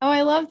 Oh,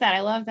 I love that. I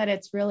love that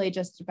it's really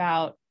just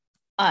about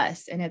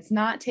us and it's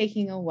not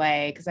taking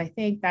away because I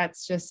think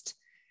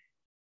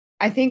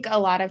a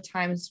lot of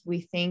times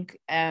we think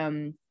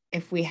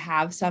if we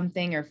have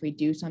something or if we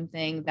do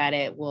something that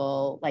it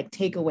will like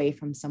take away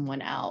from someone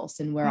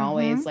else. And we're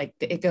always Mm-hmm. like,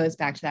 it goes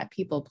back to that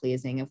people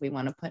pleasing if we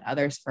want to put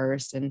others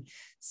first. And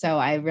so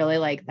I really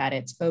like that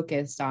it's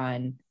focused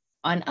on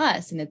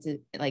us and it's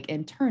like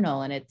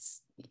internal and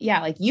it's,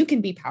 yeah, like you can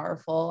be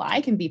powerful.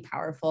 I can be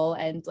powerful.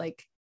 And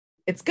like,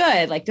 it's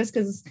good. Like just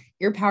because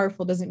you're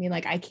powerful doesn't mean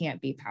like I can't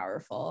be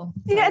powerful.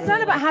 So I Yeah, it's not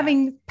really about like that.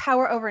 having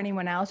power over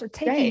anyone else or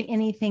taking Right.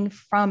 anything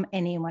from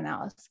anyone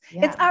else.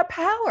 It's Yeah. our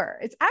power.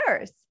 It's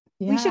ours.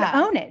 We should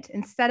Yeah. own it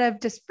instead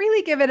of just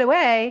freely give it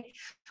away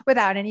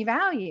without any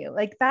value.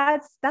 Like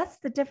that's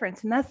the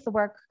difference. And that's the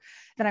work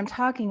that I'm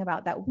talking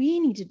about that we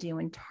need to do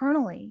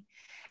internally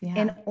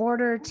in Yeah.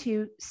 order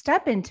to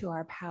step into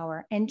our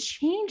power and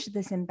change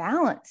this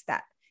imbalance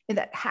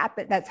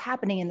that's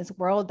happening in this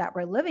world that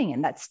we're living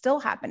in, that's still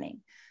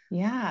happening.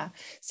 Yeah.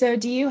 So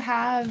do you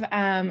have,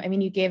 I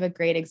mean, you gave a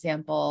great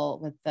example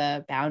with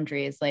the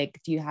boundaries. Like,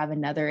 do you have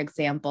another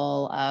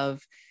example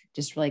of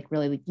just like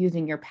really like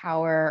using your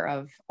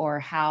power or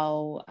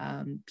how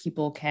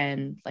people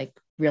can like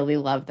really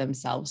love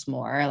themselves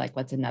more? Like,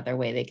 what's another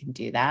way they can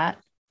do that?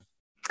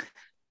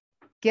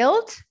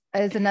 Guilt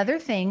is another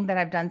thing that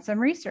I've done some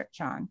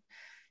research on,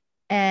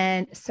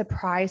 and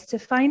surprised to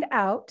find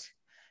out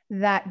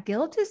that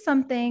guilt is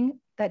something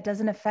that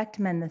doesn't affect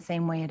men the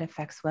same way it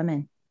affects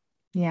women.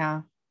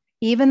 Yeah.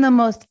 Even the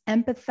most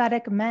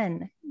empathetic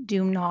men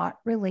do not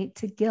relate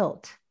to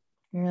guilt,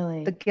 the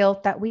Really?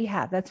 guilt that we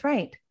have. That's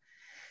right.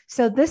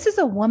 So, this is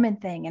a woman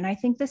thing. And I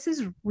think this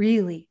is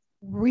really,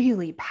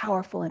 really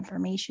powerful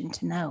information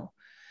to know.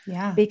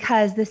 Yeah.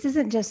 because this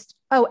isn't just,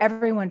 oh,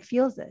 everyone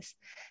feels this.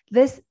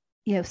 This,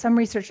 some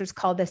researchers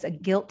call this a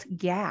guilt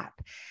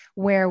gap,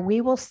 where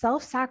we will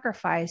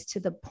self-sacrifice to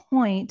the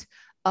point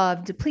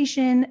of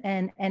depletion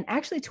and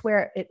actually to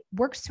where it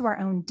works to our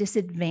own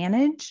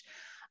disadvantage,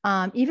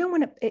 even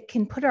when it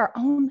can put our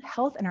own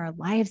health and our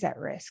lives at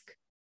risk.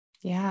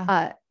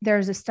 Yeah.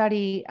 There's a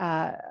study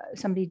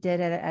somebody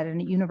did at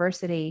a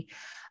university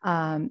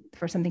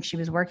for something she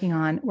was working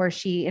on, where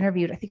she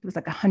interviewed, I think it was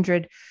like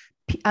 100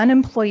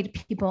 unemployed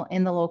people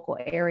in the local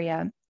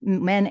area,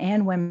 men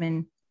and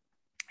women.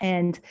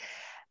 And,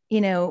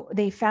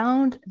 they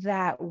found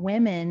that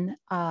women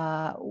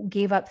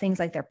gave up things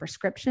like their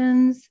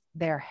prescriptions,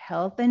 their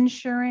health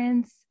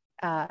insurance,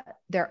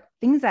 their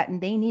things that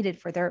they needed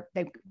for their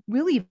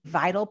really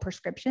vital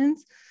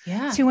prescriptions,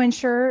 to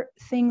ensure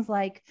things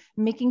like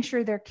making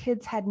sure their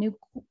kids had new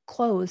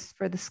clothes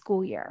for the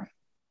school year.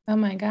 Oh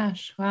my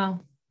gosh.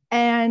 Wow.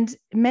 And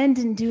men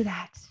didn't do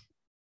that.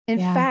 In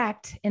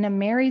fact, in a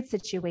married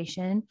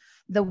situation,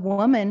 the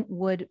woman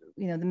would,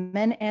 the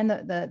men and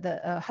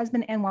the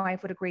husband and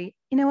wife would agree,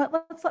 you know what,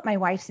 let's let my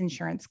wife's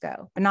insurance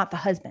go, but not the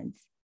husband's.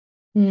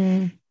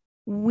 Mm.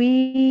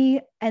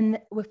 And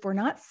if we're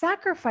not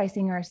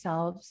sacrificing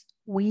ourselves,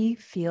 we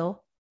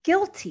feel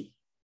guilty.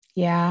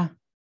 Yeah.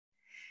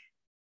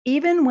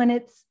 Even when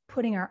it's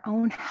putting our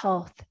own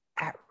health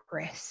at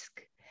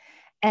risk.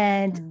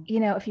 And,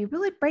 if you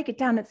really break it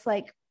down, it's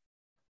like,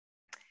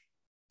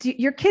 do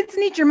your kids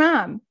need your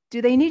mom?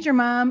 Do they need your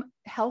mom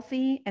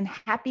healthy and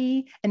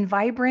happy and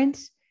vibrant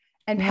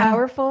and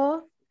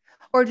powerful?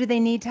 Or do they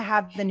need to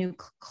have the new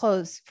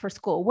clothes for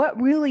school? What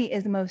really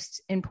is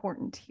most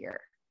important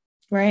here?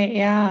 Right.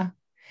 Yeah.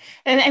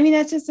 And I mean,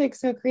 that's just like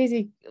so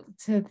crazy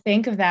to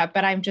think of that,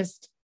 but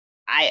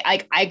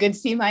I could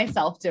see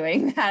myself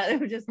doing that.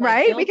 It was just like,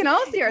 right. Guilt. We can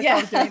all see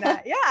ourselves doing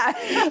that.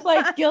 Yeah.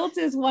 Like guilt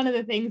is one of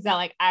the things that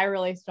like, I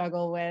really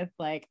struggle with.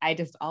 Like, I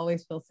just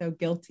always feel so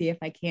guilty if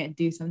I can't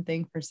do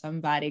something for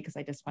somebody, because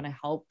I just want to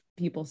help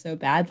people so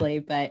badly.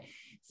 But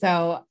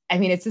so, I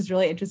mean, it's just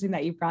really interesting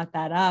that you brought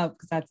that up,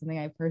 because that's something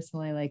I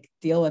personally like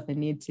deal with and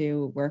need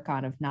to work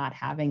on, of not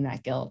having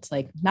that guilt.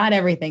 Like, not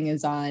everything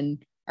is on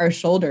our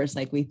shoulders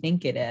like we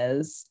think it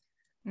is.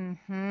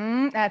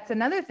 Mm-hmm. That's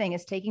another thing,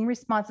 is taking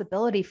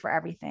responsibility for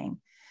everything.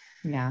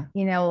 Yeah.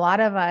 A lot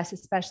of us,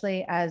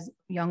 especially as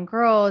young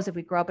girls, if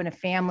we grow up in a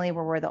family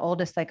where we're the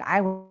oldest, like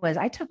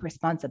I took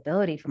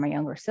responsibility for my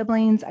younger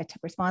siblings. I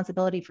took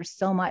responsibility for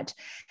so much.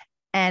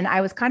 And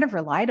I was kind of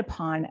relied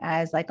upon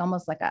as like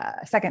almost like a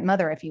second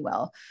mother, if you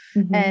will.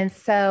 Mm-hmm. And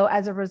so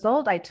as a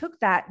result, I took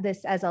I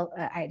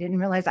didn't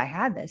realize I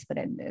had this, but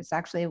it's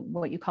actually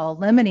what you call a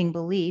limiting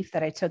belief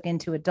that I took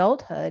into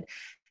adulthood.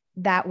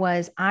 That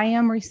was, I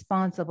am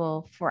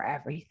responsible for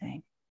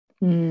everything.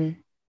 Mm.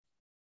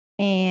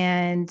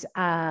 And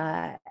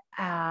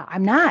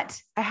I'm not.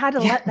 I had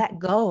to let that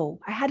go.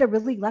 I had to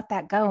really let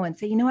that go and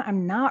say, you know what?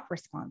 I'm not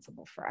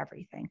responsible for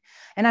everything.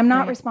 And I'm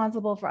not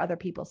responsible for other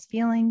people's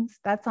feelings.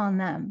 That's on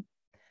them.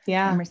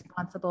 Yeah. I'm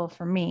responsible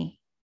for me.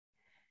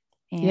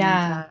 And,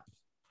 yeah.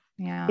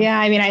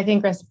 I mean, I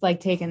think like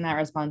taking that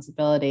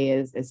responsibility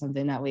is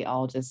something that we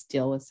all just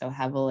deal with so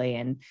heavily.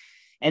 And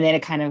then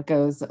it kind of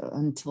goes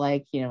into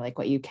like, like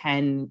what you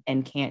can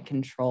and can't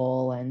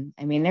control. And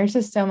I mean, there's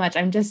just so much.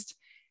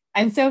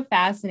 I'm so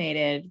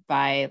fascinated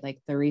by like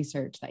the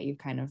research that you've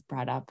kind of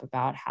brought up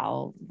about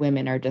how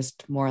women are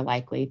just more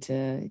likely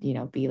to,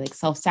 be like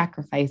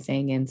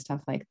self-sacrificing and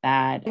stuff like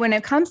that. When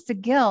it comes to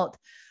guilt,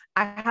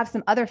 I have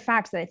some other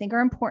facts that I think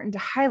are important to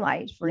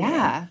highlight for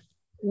you,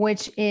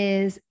 which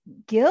is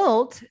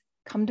guilt,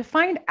 come to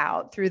find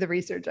out through the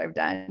research I've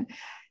done,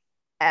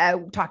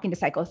 talking to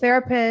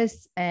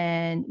psychotherapists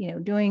and,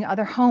 doing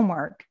other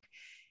homework,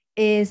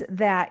 is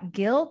that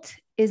guilt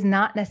is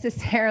not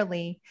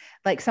necessarily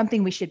like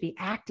something we should be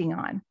acting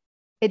on.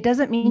 It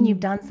doesn't mean you've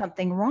done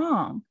something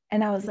wrong.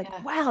 And I was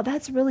like, wow,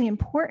 that's really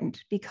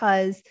important,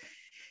 because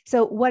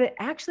so what it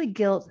actually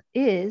guilt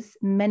is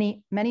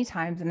many, many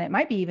times, and it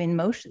might be even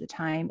most of the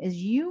time, is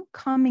you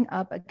coming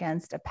up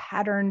against a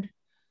patterned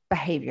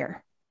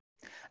behavior,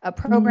 a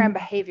program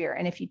behavior.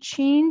 And if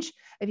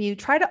you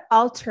try to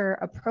alter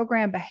a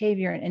program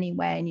behavior in any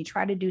way and you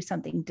try to do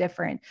something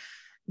different,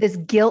 this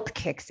guilt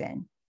kicks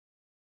in.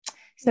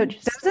 So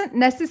it doesn't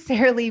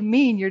necessarily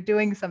mean you're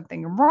doing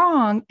something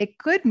wrong. It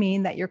could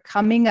mean that you're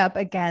coming up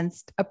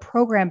against a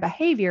program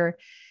behavior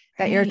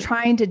that you're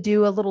trying to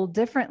do a little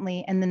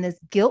differently. And then this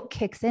guilt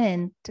kicks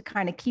in to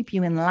kind of keep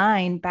you in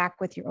line back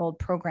with your old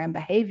program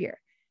behavior.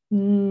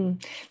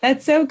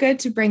 That's so good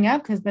to bring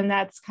up, because then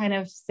that's kind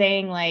of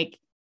saying like,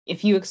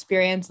 if you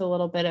experience a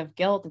little bit of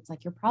guilt, it's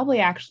like, you're probably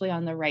actually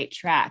on the right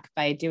track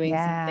by doing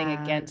something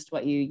against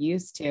what you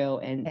used to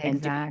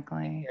and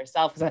doing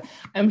yourself. So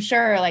I'm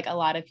sure like a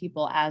lot of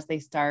people, as they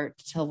start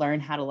to learn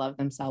how to love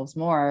themselves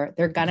more,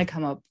 they're going to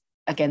come up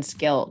against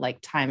guilt like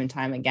time and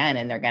time again.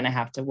 And they're going to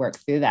have to work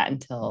through that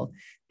until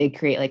they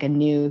create like a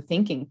new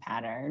thinking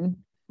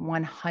pattern.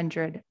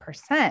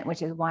 100%,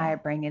 which is why I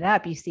bring it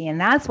up, you see, and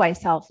that's why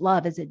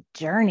self-love is a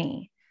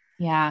journey.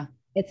 Yeah.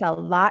 It's a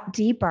lot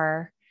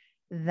deeper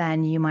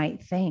than you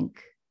might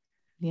think.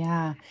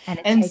 Yeah. And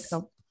it And takes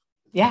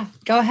yeah,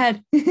 go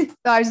ahead.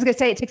 I was just going to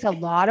say, it takes a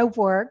lot of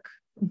work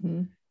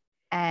Mm-hmm.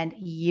 and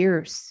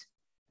years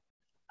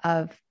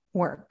of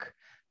work,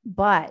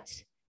 but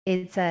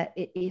it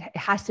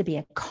has to be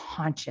a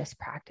conscious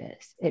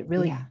practice. It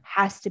really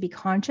has to be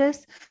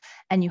conscious,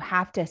 and you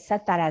have to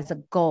set that as a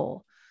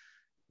goal.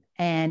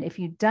 And if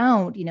you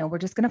don't, we're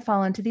just going to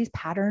fall into these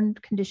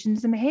patterned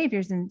conditions and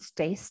behaviors and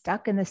stay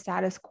stuck in the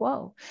status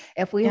quo.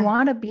 If we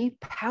want to be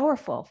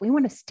powerful, if we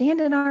want to stand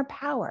in our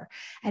power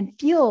and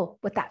feel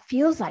what that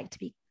feels like to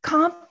be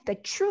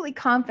truly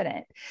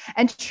confident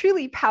and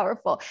truly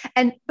powerful,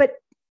 but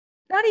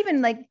not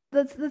even like,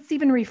 let's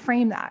even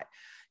reframe that,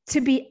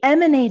 to be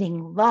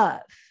emanating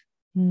love.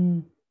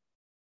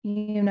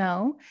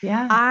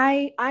 Yeah.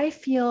 I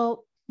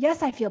feel,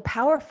 yes, I feel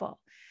powerful,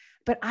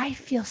 but I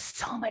feel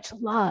so much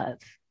love.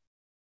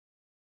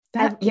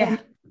 And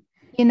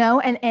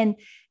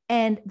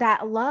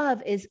that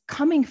love is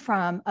coming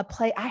from a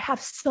place. I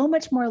have so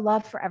much more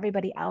love for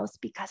everybody else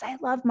because I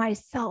love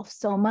myself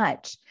so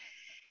much.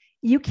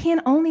 You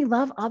can only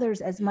love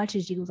others as much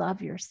as you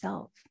love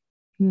yourself.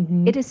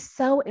 Mm-hmm. It is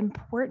so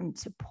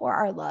important to pour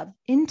our love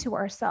into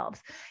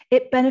ourselves.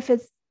 It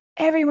benefits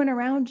everyone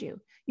around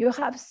you. You'll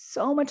have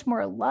so much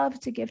more love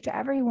to give to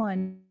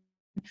everyone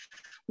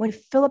when you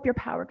fill up your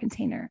power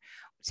container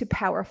to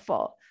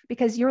powerful,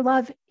 because your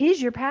love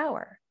is your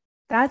power.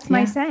 That's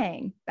my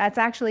saying. That's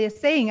actually a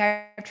saying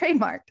I've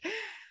trademarked.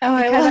 Oh,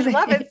 because I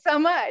love it so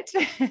much.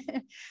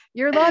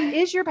 Your love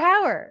is your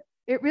power.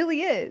 It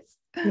really is.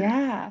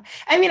 Yeah.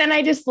 I mean, and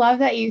I just love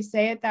that you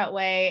say it that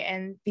way.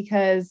 And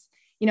because,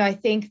 I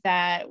think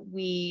that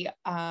we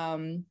are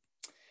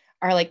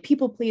like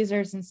people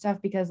pleasers and stuff,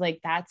 because like,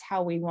 that's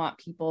how we want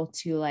people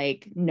to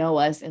like know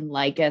us and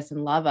like us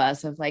and love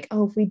us, of like,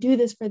 oh, if we do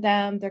this for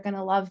them, they're going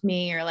to love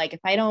me. Or like, if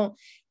I don't,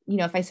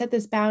 if I set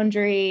this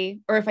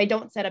boundary, or if I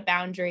don't set a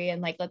boundary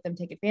and like, let them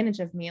take advantage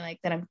of me, like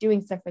that I'm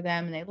doing stuff for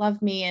them and they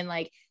love me. And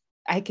like,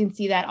 I can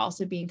see that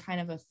also being kind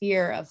of a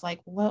fear of like,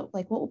 what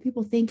will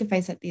people think if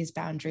I set these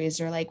boundaries,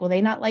 or like, will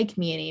they not like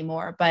me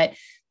anymore? But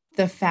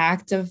the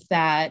fact of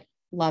that,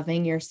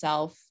 loving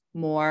yourself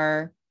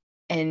more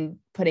and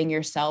putting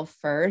yourself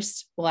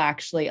first will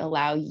actually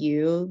allow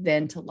you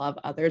then to love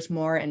others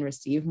more and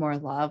receive more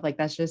love. Like,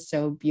 that's just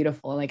so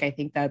beautiful. Like, I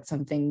think that's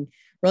something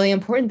really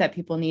important that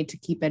people need to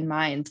keep in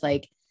mind.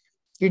 Like,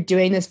 you're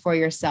doing this for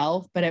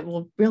yourself, but it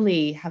will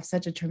really have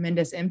such a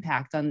tremendous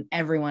impact on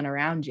everyone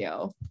around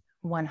you.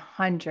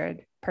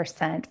 100%.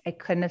 I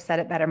couldn't have said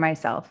it better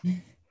myself.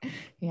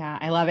 Yeah,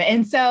 I love it.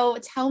 And so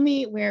tell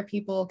me where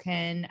people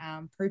can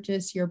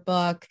purchase your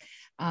book.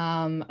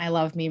 I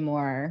Love Me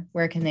More.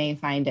 Where can they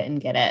find it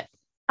and get it?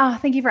 Oh,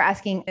 thank you for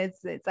asking.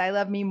 It's I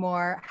Love Me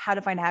More, How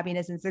to Find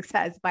Happiness and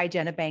Success by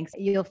Jenna Banks.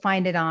 You'll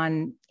find it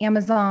on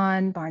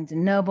Amazon, Barnes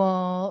and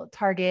Noble,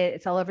 Target.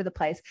 It's all over the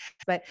place.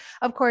 But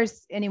of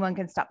course, anyone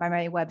can stop by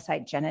my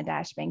website,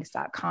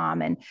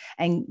 jenna-banks.com,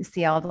 and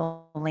see all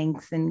the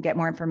links and get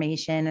more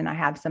information. And I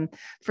have some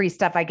free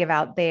stuff I give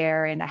out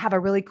there. And I have a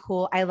really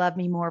cool I Love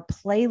Me More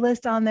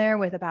playlist on there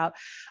with about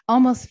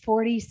almost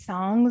 40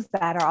 songs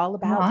that are all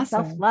about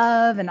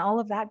self-love and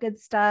all of that good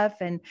stuff.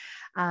 And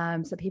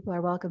so people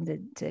are welcome to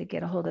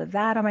get a hold of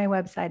that on my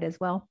website as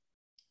well.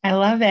 I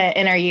love it.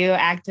 And are you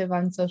active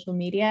on social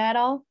media at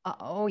all?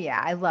 Oh yeah.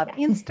 I love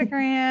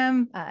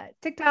Instagram,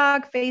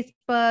 TikTok,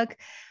 Facebook.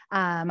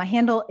 My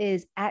handle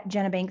is at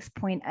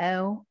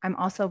JennaBanks.0. I'm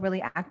also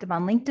really active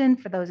on LinkedIn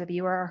for those of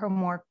you who are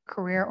more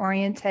career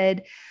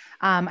oriented.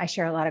 I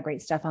share a lot of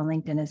great stuff on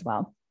LinkedIn as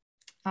well.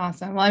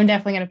 Awesome. Well, I'm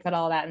definitely going to put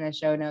all that in the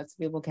show notes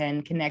so people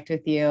can connect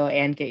with you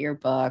and get your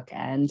book.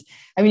 And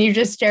I mean, you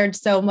just shared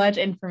so much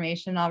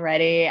information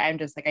already. I'm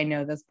just like, I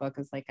know this book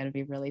is like going to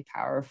be really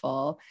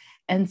powerful.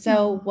 And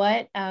so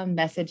what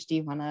message do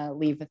you want to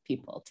leave with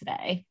people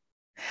today?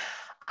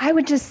 I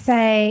would just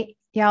say,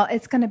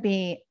 it's going to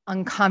be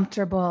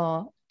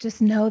uncomfortable.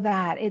 Just know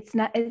that it's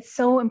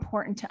so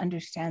important to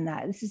understand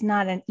that this is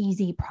not an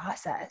easy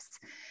process.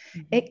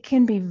 Mm-hmm. It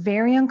can be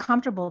very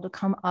uncomfortable to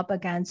come up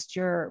against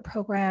your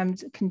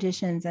programmed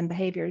conditions and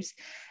behaviors.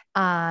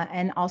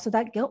 And also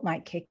that guilt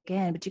might kick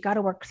in, but you got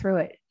to work through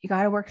it. You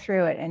got to work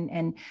through it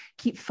and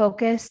keep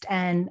focused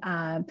and,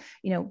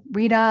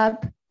 read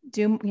up,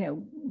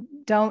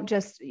 don't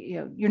just,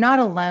 you're not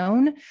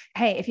alone.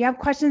 Hey, if you have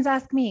questions,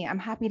 ask me. I'm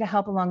happy to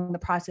help along the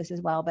process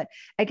as well. But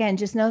again,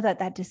 just know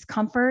that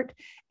discomfort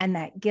and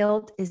that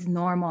guilt is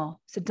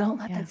normal. So don't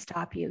let that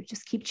stop you.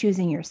 Just keep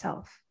choosing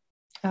yourself.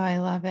 Oh, I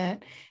love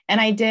it. And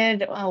I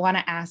did want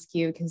to ask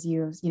you, because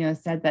you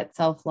said that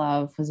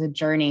self-love was a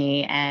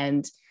journey,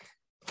 and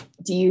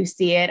do you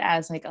see it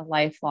as like a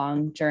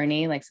lifelong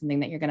journey, like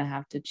something that you're going to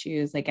have to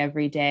choose like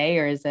every day,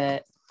 or is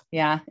it?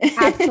 Yeah,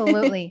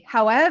 absolutely.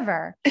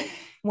 However,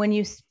 when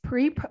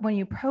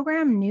you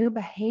program new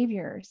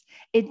behaviors,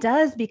 it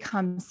does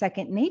become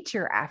second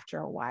nature after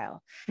a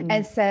while.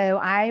 And so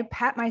I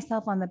pat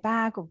myself on the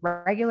back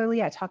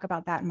regularly. I talk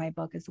about that in my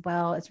book as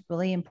well. It's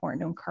really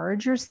important to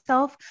encourage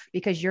yourself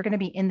because you're going to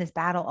be in this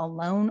battle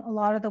alone a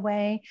lot of the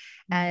way.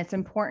 And it's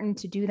important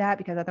to do that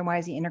because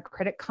otherwise the inner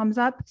critic comes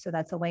up. So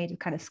that's a way to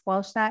kind of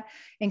squelch that.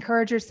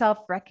 Encourage yourself,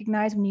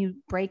 recognize when you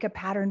break a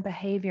pattern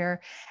behavior,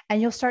 and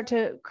you'll start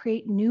to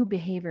create new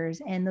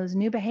behaviors. And those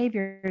new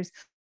behaviors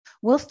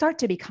will start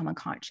to become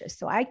unconscious.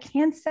 So I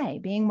can say,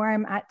 being where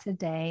I'm at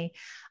today,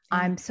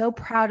 I'm so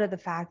proud of the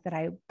fact that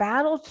I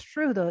battled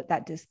through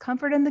that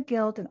discomfort and the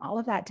guilt and all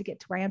of that to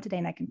get to where I am today.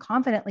 And I can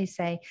confidently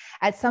say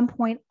at some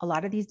point, a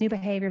lot of these new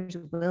behaviors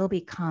will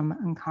become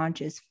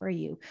unconscious for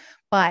you,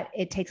 but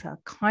it takes a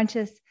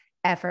conscious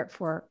effort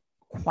for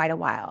quite a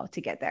while to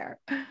get there.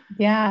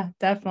 Yeah,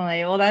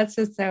 definitely. Well, that's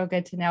just so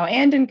good to know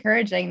and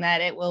encouraging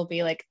that it will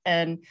be like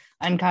an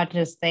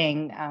unconscious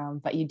thing,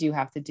 but you do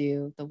have to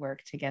do the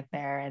work to get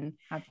there. And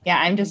yeah,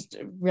 I'm just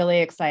really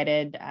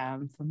excited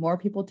for more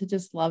people to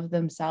just love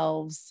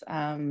themselves,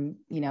 and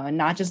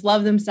not just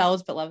love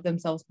themselves, but love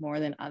themselves more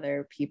than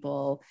other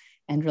people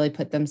and really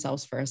put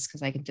themselves first,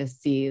 because I can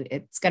just see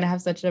it's going to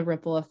have such a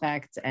ripple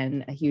effect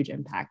and a huge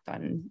impact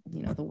on,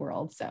 the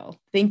world. So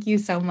thank you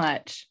so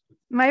much.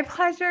 My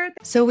pleasure.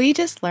 So we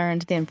just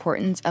learned the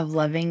importance of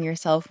loving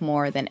yourself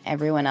more than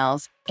everyone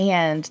else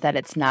and that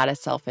it's not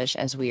as selfish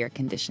as we are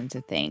conditioned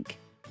to think.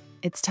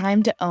 It's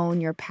time to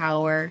own your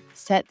power,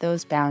 set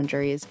those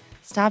boundaries,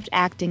 stop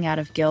acting out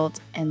of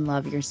guilt, and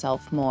love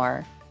yourself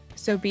more.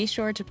 So be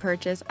sure to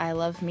purchase I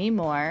Love Me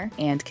More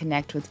and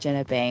connect with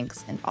Jenna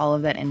Banks, and all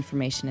of that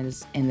information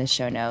is in the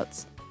show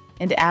notes.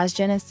 And as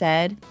Jenna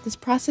said, this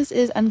process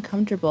is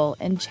uncomfortable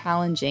and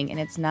challenging, and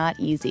it's not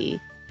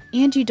easy.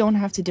 And you don't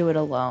have to do it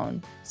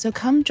alone. So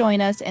come join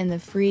us in the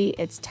free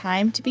It's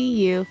Time to Be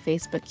You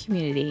Facebook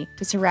community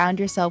to surround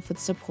yourself with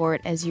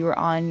support as you are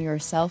on your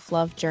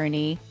self-love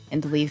journey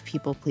and leave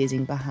people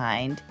pleasing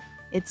behind.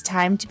 It's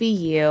time to be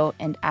you,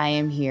 and I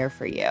am here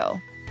for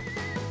you.